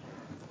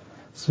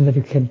 so that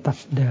we can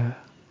touch the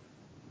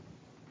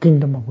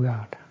kingdom of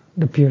God,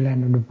 the Pure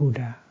Land of the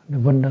Buddha, the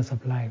wonders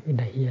of life in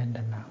the here and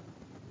the now.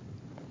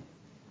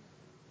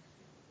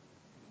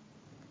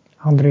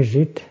 André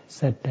Gide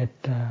said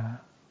that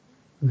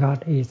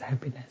God is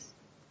happiness,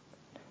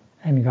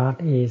 and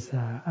God is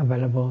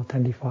available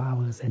 24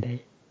 hours a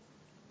day.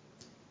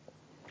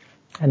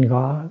 And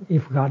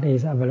if God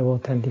is available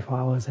 24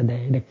 hours a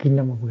day, the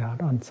kingdom of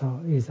God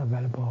also is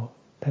available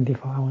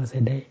 24 hours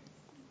a day.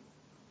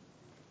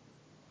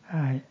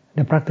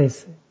 The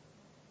practice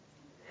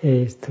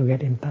is to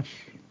get in touch.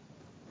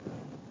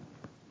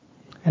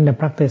 And the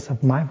practice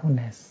of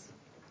mindfulness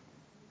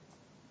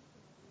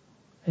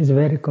is a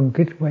very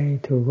concrete way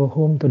to go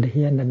home to the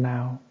here and the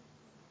now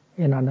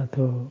in order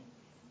to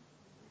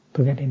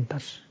get in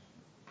touch.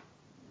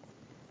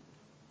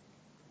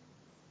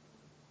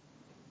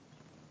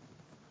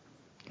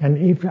 And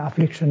if the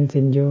afflictions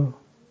in you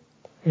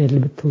is a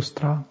little bit too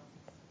strong,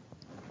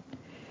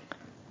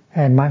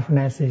 and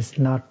mindfulness is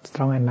not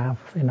strong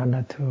enough in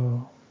order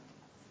to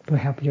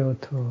help you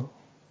to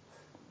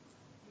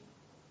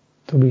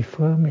be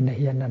firm in the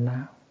here and the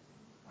now,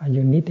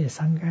 you need a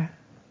sangha,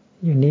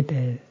 you need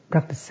a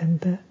practice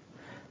center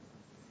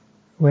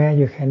where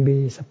you can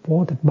be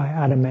supported by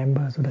other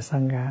members of the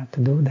sangha to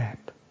do that.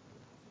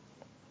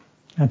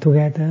 And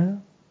together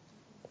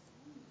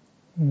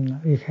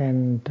we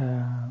can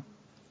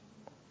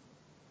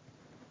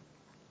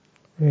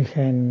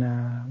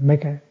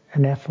make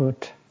an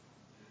effort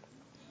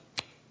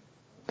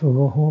to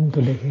go home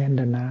to the here and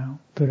the now,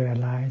 to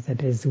realize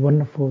that it's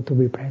wonderful to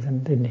be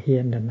present in the here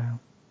and the now.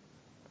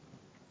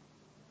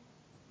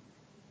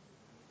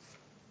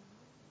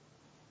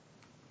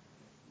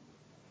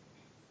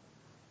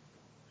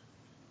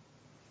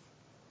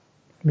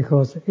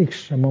 Because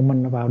each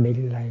moment of our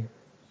daily life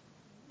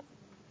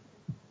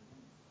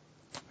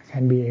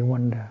can be a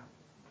wonder.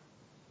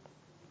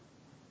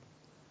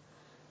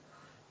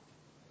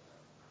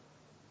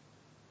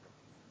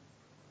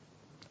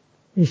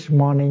 Each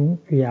morning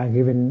we are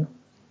given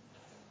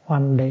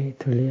one day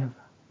to live,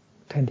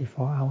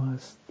 24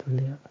 hours to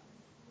live.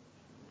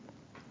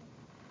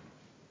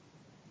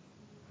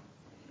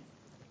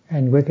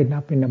 And waking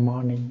up in the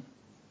morning,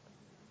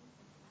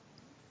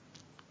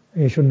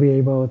 we should be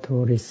able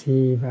to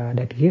receive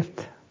that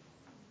gift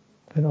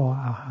with all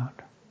our heart.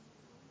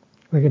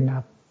 Waking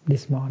up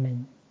this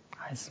morning,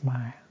 I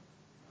smile.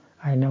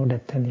 I know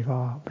that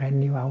 24 brand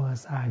new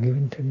hours are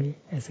given to me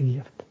as a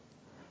gift.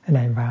 And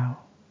I vow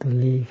to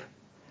live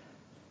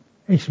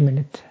each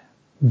minute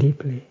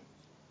deeply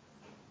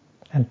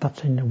and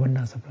touching the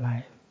wonders of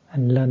life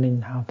and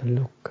learning how to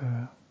look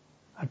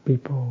at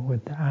people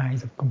with the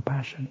eyes of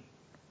compassion.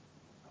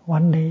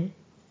 One day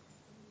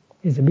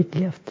is a big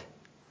gift,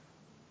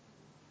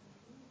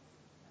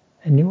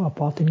 a new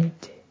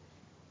opportunity.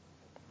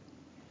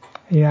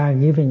 You are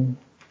giving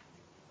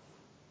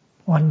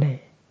one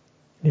day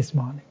this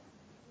morning.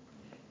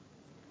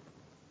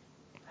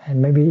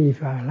 And maybe if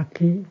you are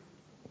lucky,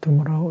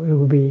 tomorrow you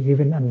will be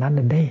given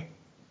another day.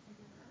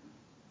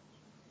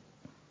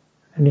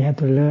 And you have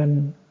to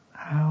learn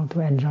how to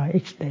enjoy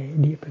each day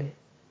deeply.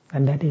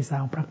 And that is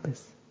our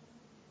practice.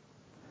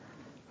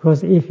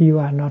 Because if you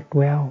are not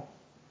well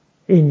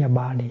in your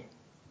body,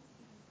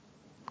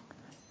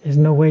 there's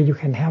no way you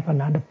can help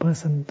another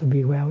person to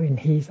be well in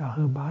his or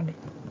her body.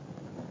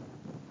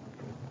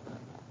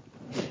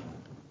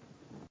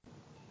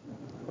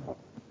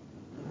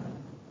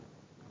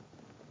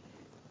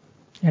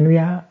 And we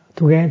are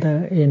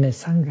together in a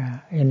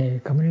Sangha, in a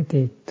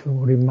community to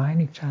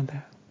remind each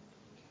other.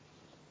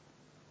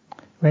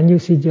 When you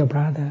see your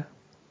brother,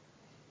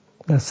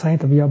 the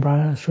sight of your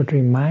brother should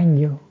remind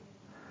you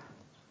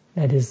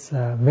that is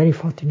very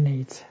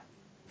fortunate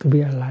to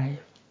be alive,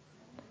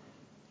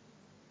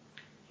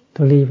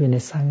 to live in a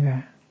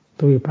Sangha,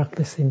 to be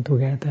practicing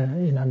together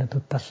in order to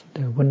touch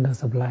the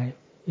wonders of life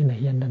in the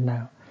here and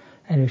now.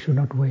 And we should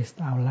not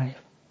waste our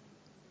life.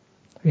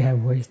 We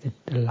have wasted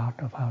a lot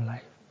of our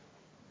life,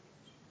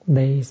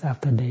 days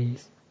after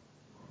days.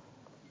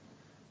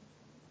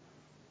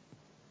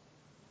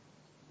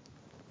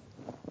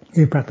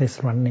 We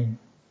practice running.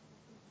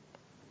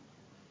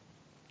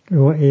 We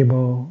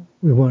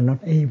were not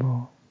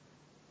able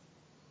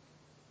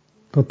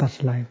to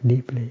touch life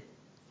deeply,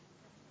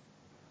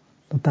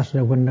 to touch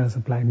the wonders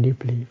of life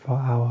deeply for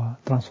our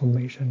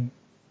transformation,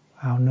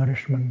 our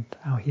nourishment,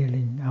 our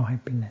healing, our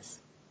happiness.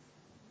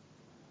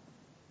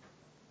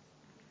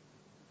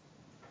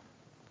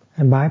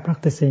 And by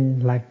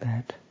practicing like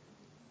that,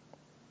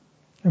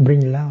 we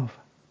bring love.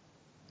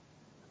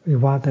 We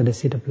water the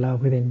seed of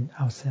love within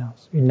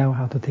ourselves. We know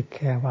how to take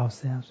care of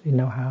ourselves. We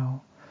know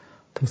how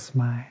to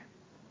smile,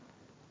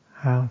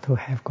 how to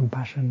have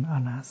compassion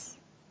on us,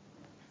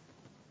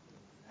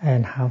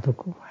 and how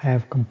to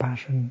have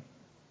compassion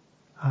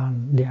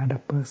on the other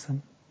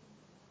person.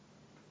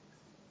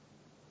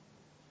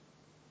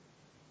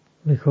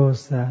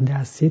 Because there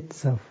are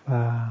seeds of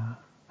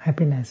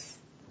happiness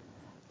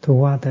to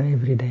water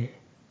every day.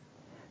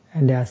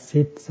 And there are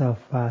seeds of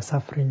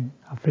suffering,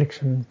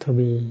 affliction to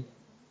be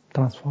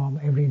transformed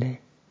every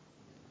day.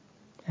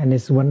 And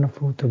it's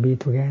wonderful to be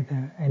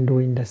together and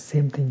doing the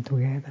same thing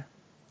together.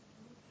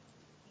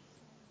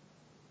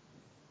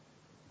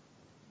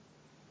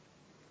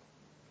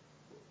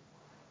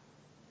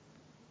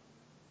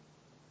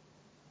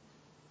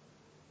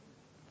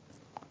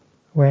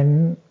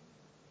 When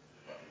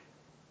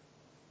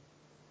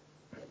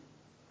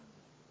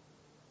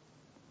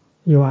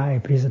you are a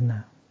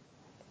prisoner,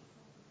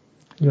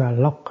 you are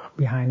locked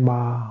behind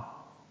bars.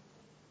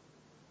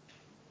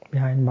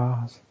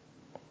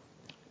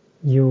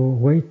 You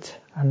wait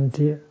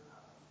until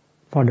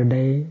for the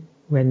day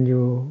when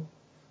you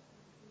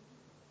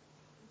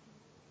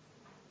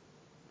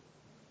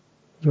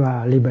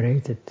are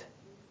liberated.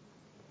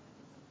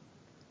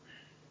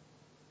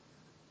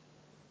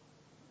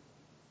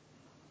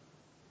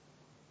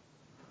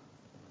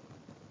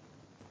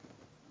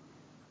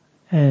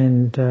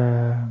 And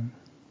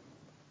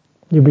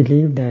you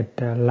believe that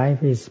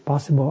life is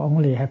possible,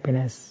 only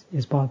happiness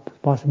is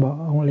possible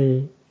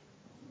only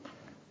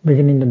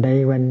beginning the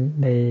day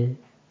when they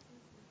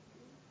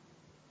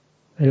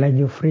let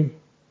you free,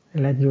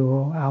 they let you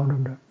go out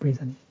of the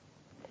prison.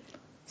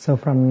 So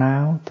from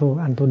now to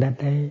until that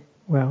day,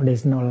 well,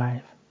 there's no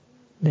life,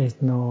 there's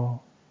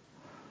no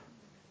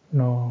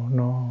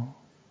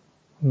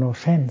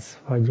sense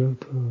for you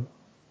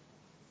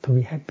to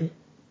be happy.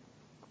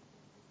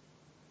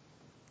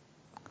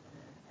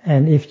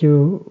 And if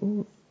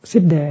you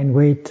sit there and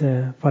wait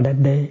for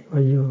that day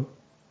where you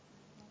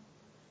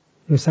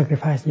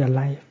sacrifice your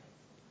life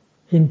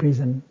in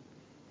prison,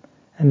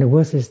 and the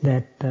worst is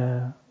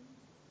that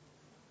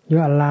you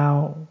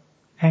allow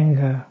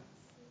anger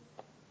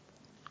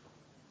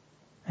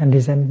and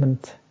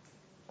resentment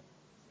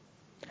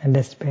and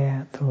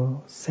despair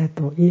to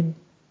settle in.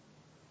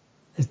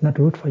 It's not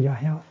good for your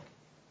health.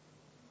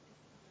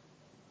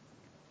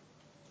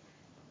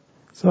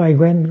 So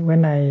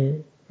when I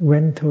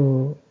went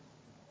to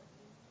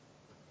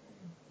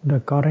the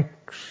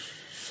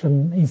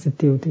Correction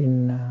Institute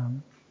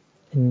in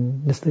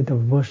the state of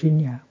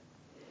Virginia,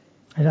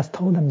 I just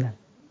told them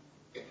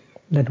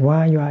that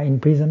while you are in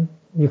prison,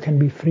 you can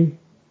be free.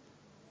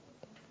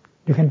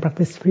 You can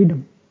practice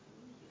freedom.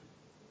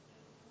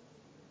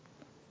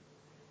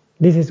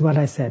 This is what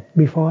I said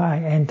before I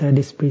entered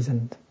this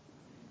prison.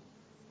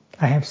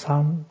 I have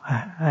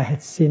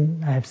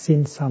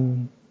seen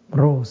some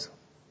rose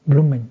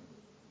blooming,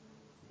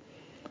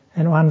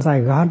 and once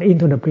I got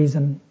into the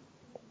prison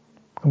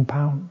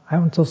compound, I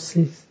also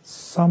see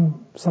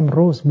some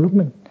rose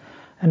blooming,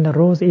 and the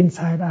rose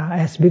inside are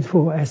as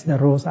beautiful as the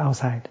rose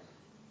outside,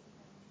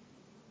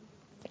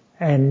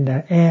 and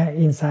the air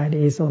inside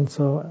is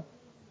also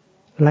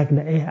like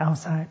the air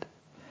outside.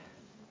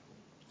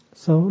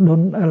 So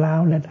don't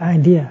allow that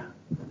idea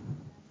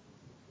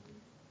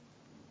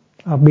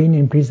of being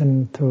in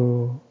prison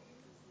to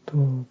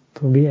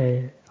be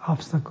an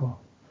obstacle.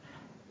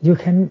 You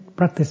can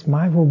practice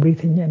mindful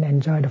breathing and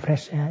enjoy the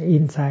fresh air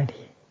inside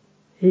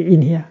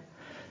in here,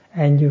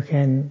 and you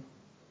can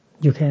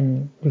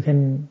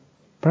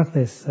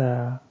practice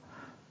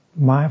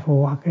mindful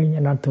walking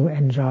and not to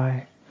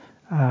enjoy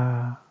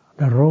the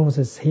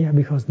roses here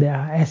because they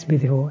are as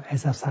beautiful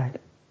as outside.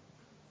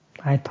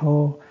 I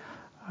told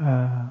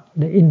the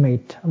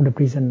inmate of the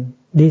prison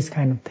these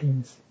kind of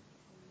things.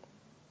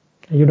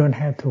 You don't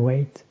have to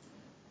wait.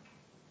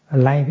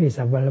 Life is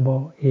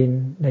available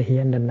in the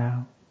here and the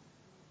now.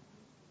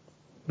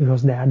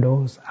 Because there are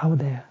those out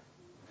there.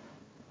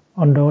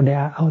 Although they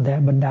are out there,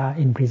 but they are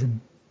in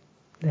prison.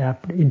 They are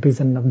in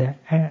prison of their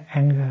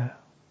anger,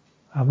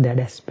 of their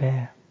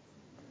despair,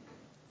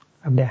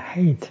 of their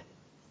hate.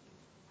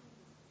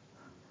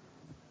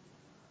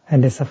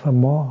 And they suffer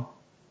more.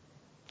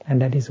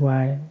 And that is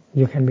why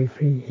you can be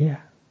free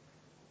here.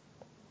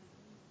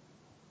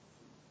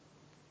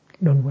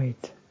 Don't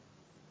wait.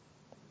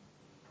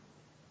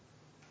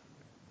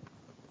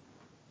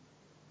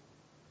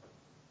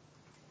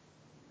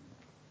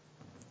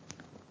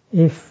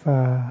 If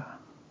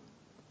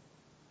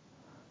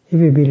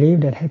we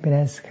believe that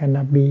happiness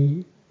cannot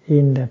be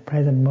in the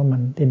present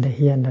moment, in the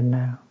here and the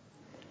now,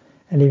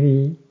 and if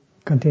we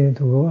continue to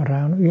go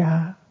around, we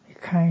are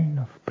kind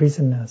of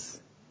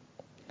prisoners.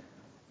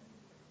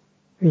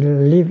 We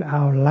live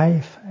our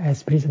life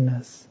as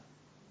prisoners.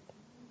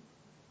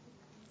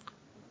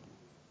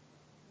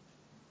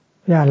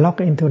 We are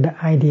locked into the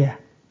idea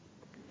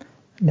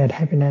that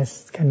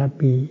happiness cannot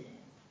be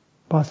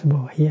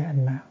possible here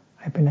and now.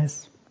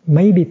 Happiness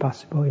may be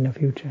possible in the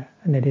future,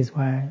 and that is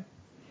why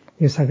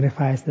you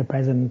sacrifice the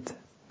present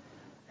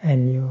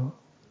and you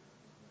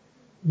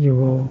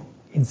go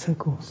in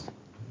circles.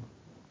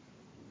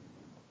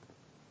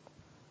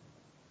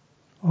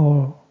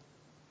 Or,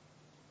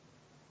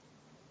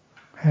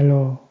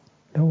 hello,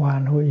 the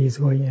one who is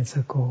going in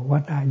circle,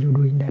 what are you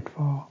doing that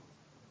for?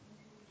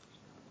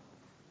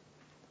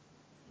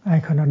 I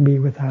cannot be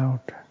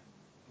without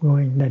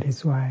going, that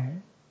is why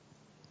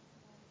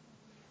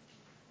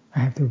I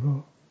have to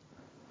go.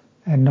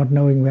 And not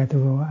knowing where to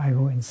go, I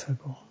go in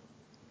circle.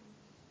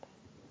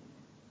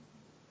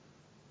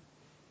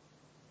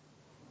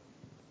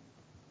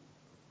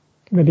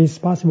 But it's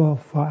possible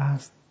for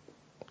us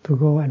to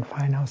go and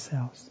find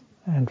ourselves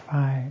and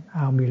find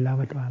our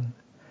beloved one.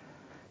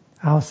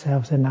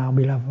 Ourselves and our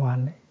beloved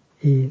one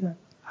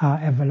are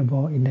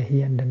available in the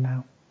here and the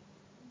now.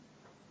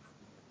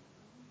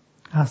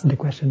 Ask the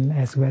question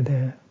as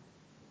whether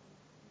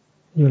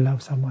you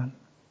love someone.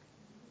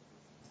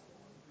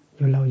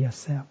 You love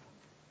yourself.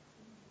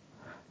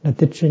 The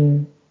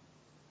teaching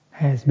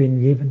has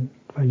been given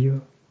for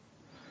you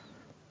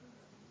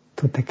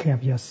to take care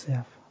of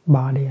yourself,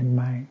 body and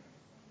mind,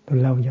 to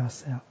love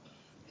yourself,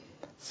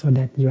 so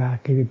that you are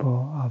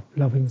capable of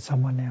loving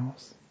someone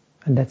else,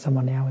 and that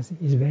someone else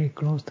is very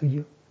close to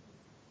you.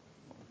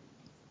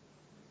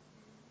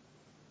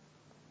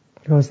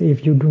 Because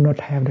if you do not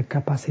have the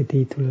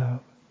capacity to love,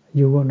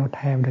 you will not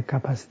have the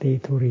capacity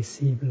to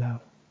receive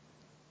love.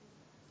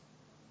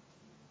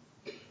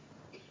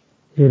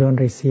 You don't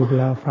receive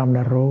love from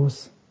the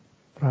rose,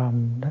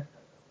 from the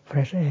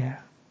fresh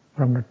air,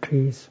 from the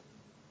trees,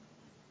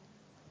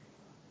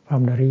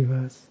 from the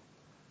rivers,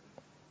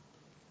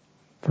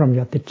 from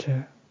your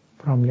teacher,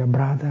 from your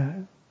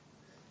brother,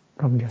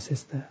 from your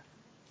sister.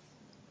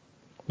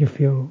 You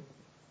feel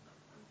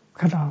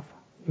cut off.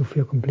 You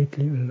feel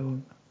completely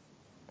alone.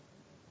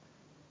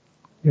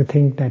 You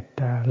think that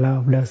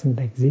love doesn't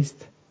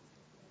exist.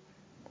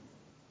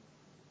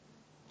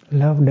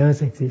 Love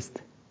does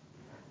exist.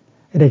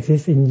 It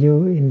exists in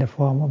you in the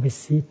form of a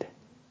seed.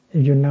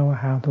 If you know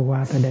how to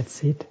water that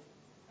seed,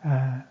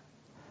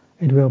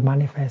 it will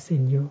manifest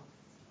in you.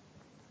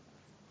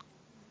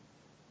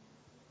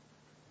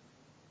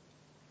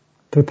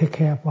 To take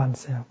care of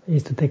oneself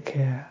is to take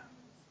care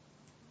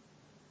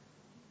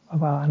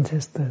of our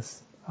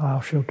ancestors,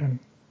 our children,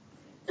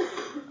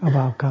 of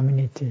our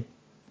community.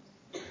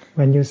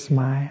 When you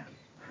smile,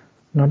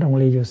 not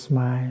only you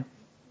smile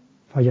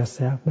for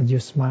yourself, but you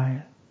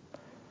smile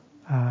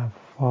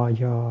for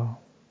your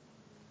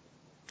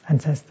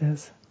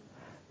ancestors,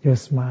 you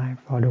smile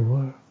for the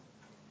world.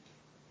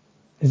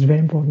 It's very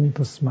important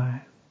to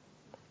smile.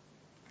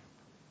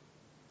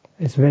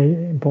 It's very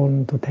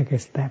important to take a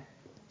step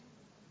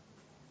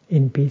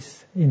in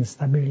peace, in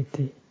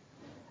stability.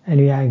 And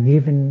we are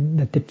given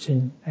the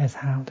teaching as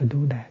how to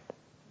do that.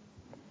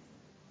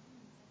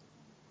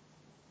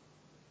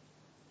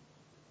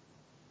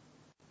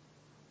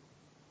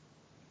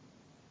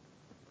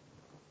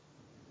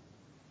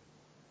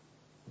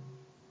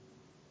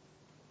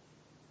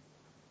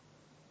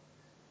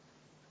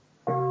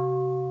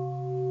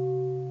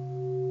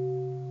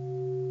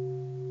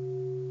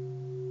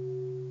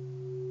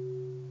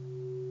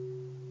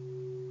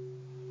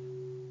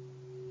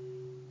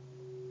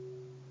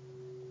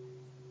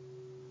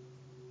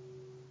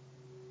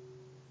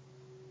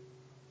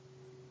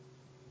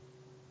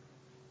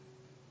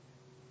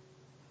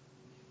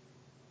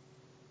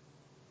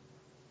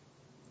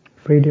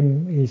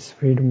 Freedom is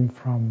freedom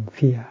from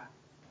fear,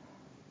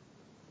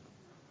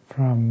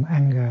 from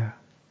anger,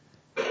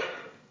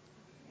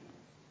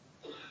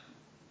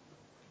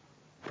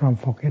 from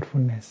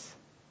forgetfulness.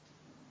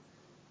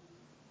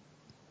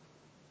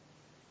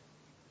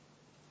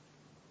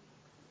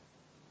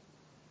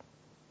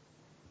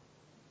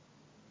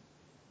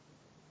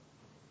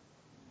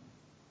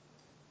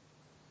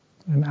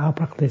 And our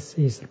practice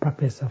is the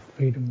practice of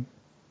freedom.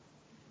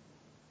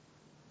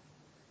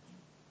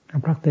 Our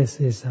practice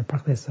is a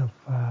practice of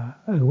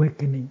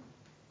awakening,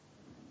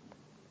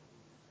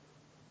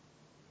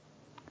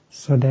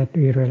 so that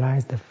we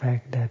realize the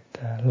fact that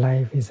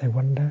life is a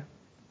wonder,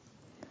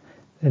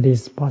 that it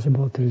is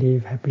possible to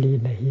live happily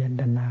in the here and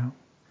the now,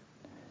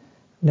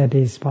 that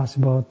it is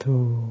possible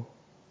to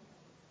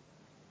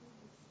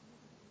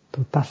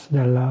touch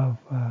the love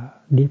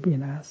deep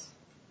in us,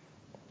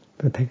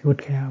 to take good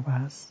care of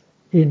us,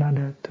 in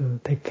order to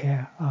take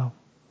care of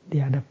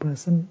the other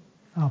person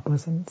or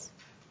persons.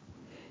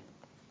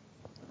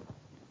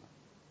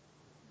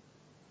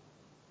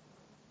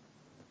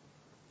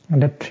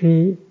 And that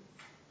tree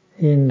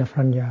in the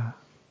front yard,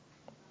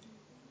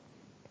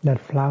 that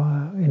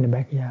flower in the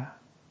backyard,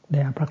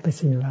 they are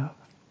practicing love.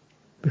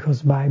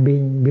 Because by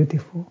being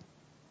beautiful,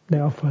 they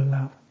offer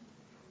love.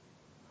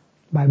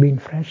 By being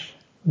fresh,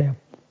 they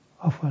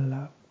offer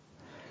love.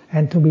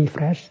 And to be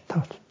fresh,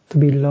 to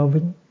be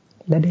loving,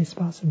 that is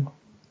possible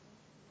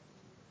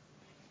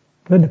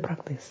with the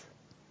practice.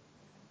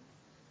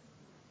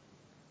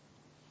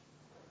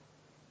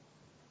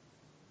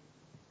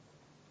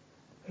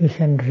 We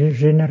can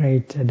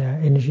regenerate the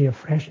energy of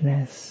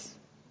freshness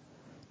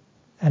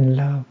and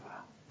love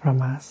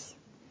from us,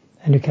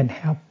 and you can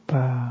help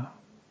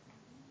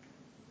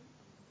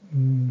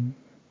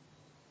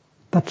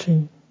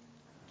touching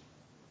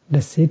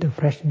the seed of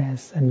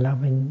freshness and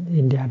love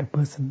in the other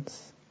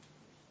persons.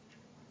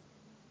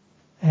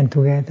 And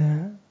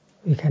together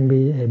we can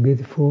be a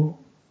beautiful,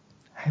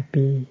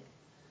 happy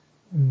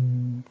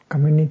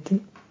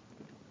community.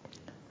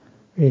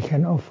 We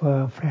can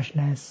offer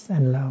freshness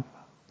and love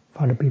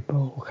for the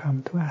people who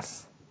come to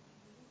us.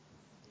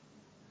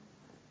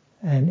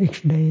 And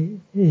each day,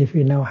 if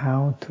we know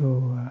how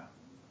to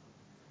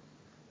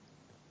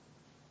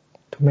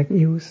make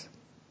use,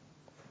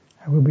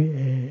 it will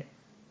be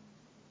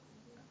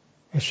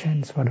a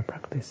chance for the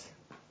practice.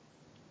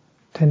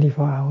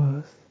 24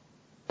 hours,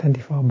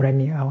 24 brand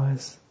new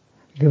hours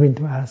given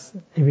to us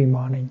every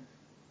morning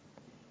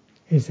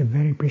is a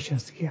very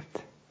precious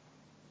gift.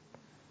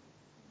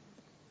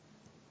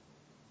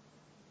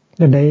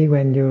 The day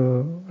when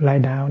you lie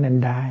down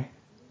and die,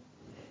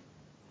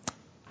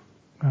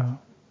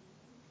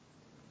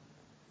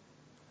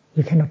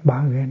 you cannot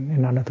bargain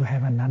in order to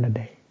have another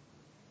day.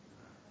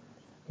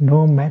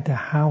 No matter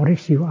how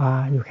rich you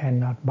are, you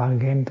cannot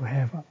bargain to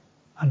have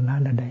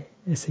another day,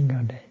 a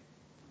single day.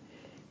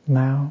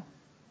 Now,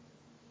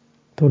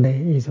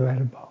 today is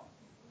available.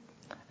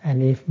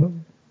 And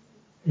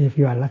if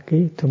you are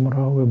lucky,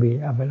 tomorrow will be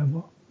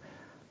available.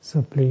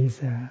 So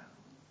please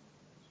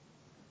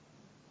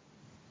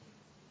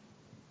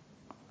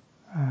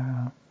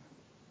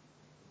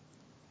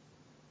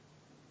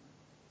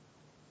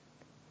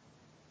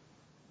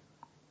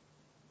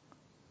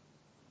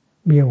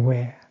be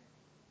aware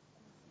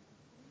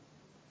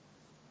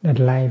that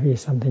life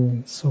is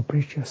something so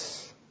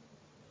precious.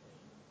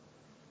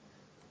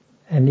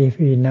 And if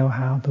we know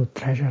how to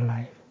treasure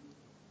life,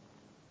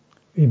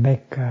 we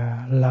make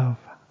love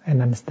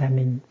and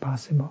understanding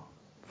possible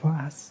for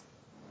us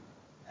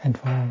and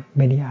for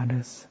many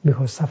others,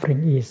 because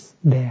suffering is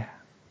there,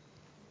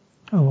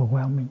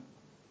 overwhelming.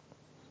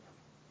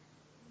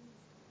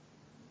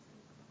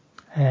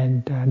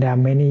 And there are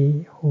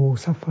many who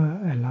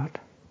suffer a lot,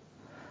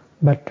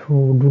 but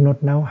who do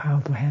not know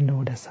how to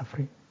handle the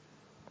suffering.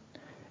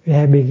 We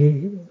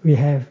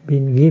have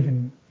been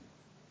given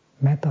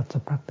methods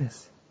of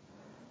practice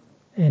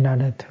in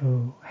order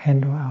to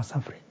handle our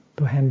suffering,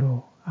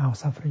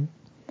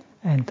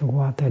 and to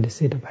water the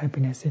seed of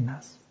happiness in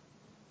us.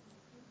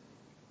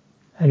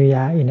 And we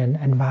are in an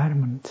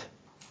environment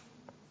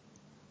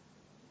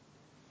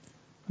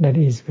that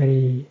is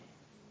very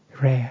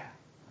rare,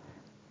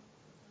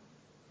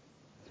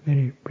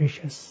 very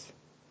precious.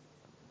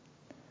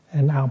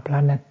 And our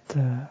planet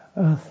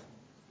Earth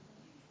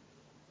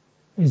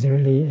is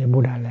really a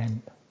Buddha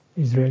land,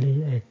 is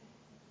really a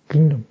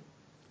kingdom,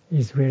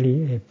 is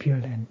really a pure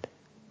land.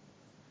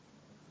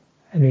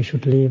 And we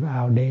should live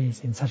our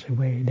days in such a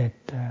way that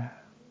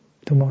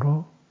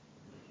tomorrow,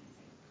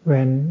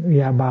 when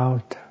we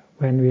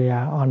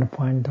are on the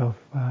point of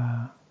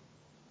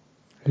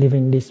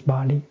leaving this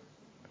body,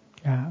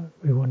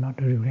 we will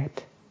not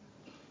regret.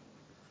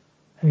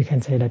 We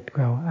can say that,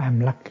 well, I'm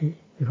lucky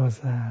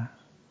because I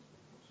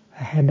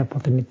had the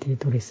opportunity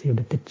to receive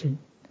the teaching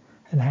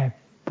and I have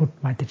put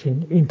my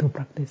teaching into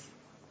practice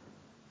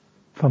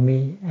for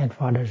me and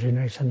for the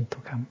generation to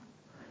come,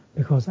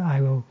 because I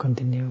will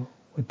continue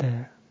with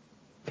the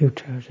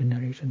future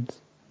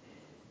generations.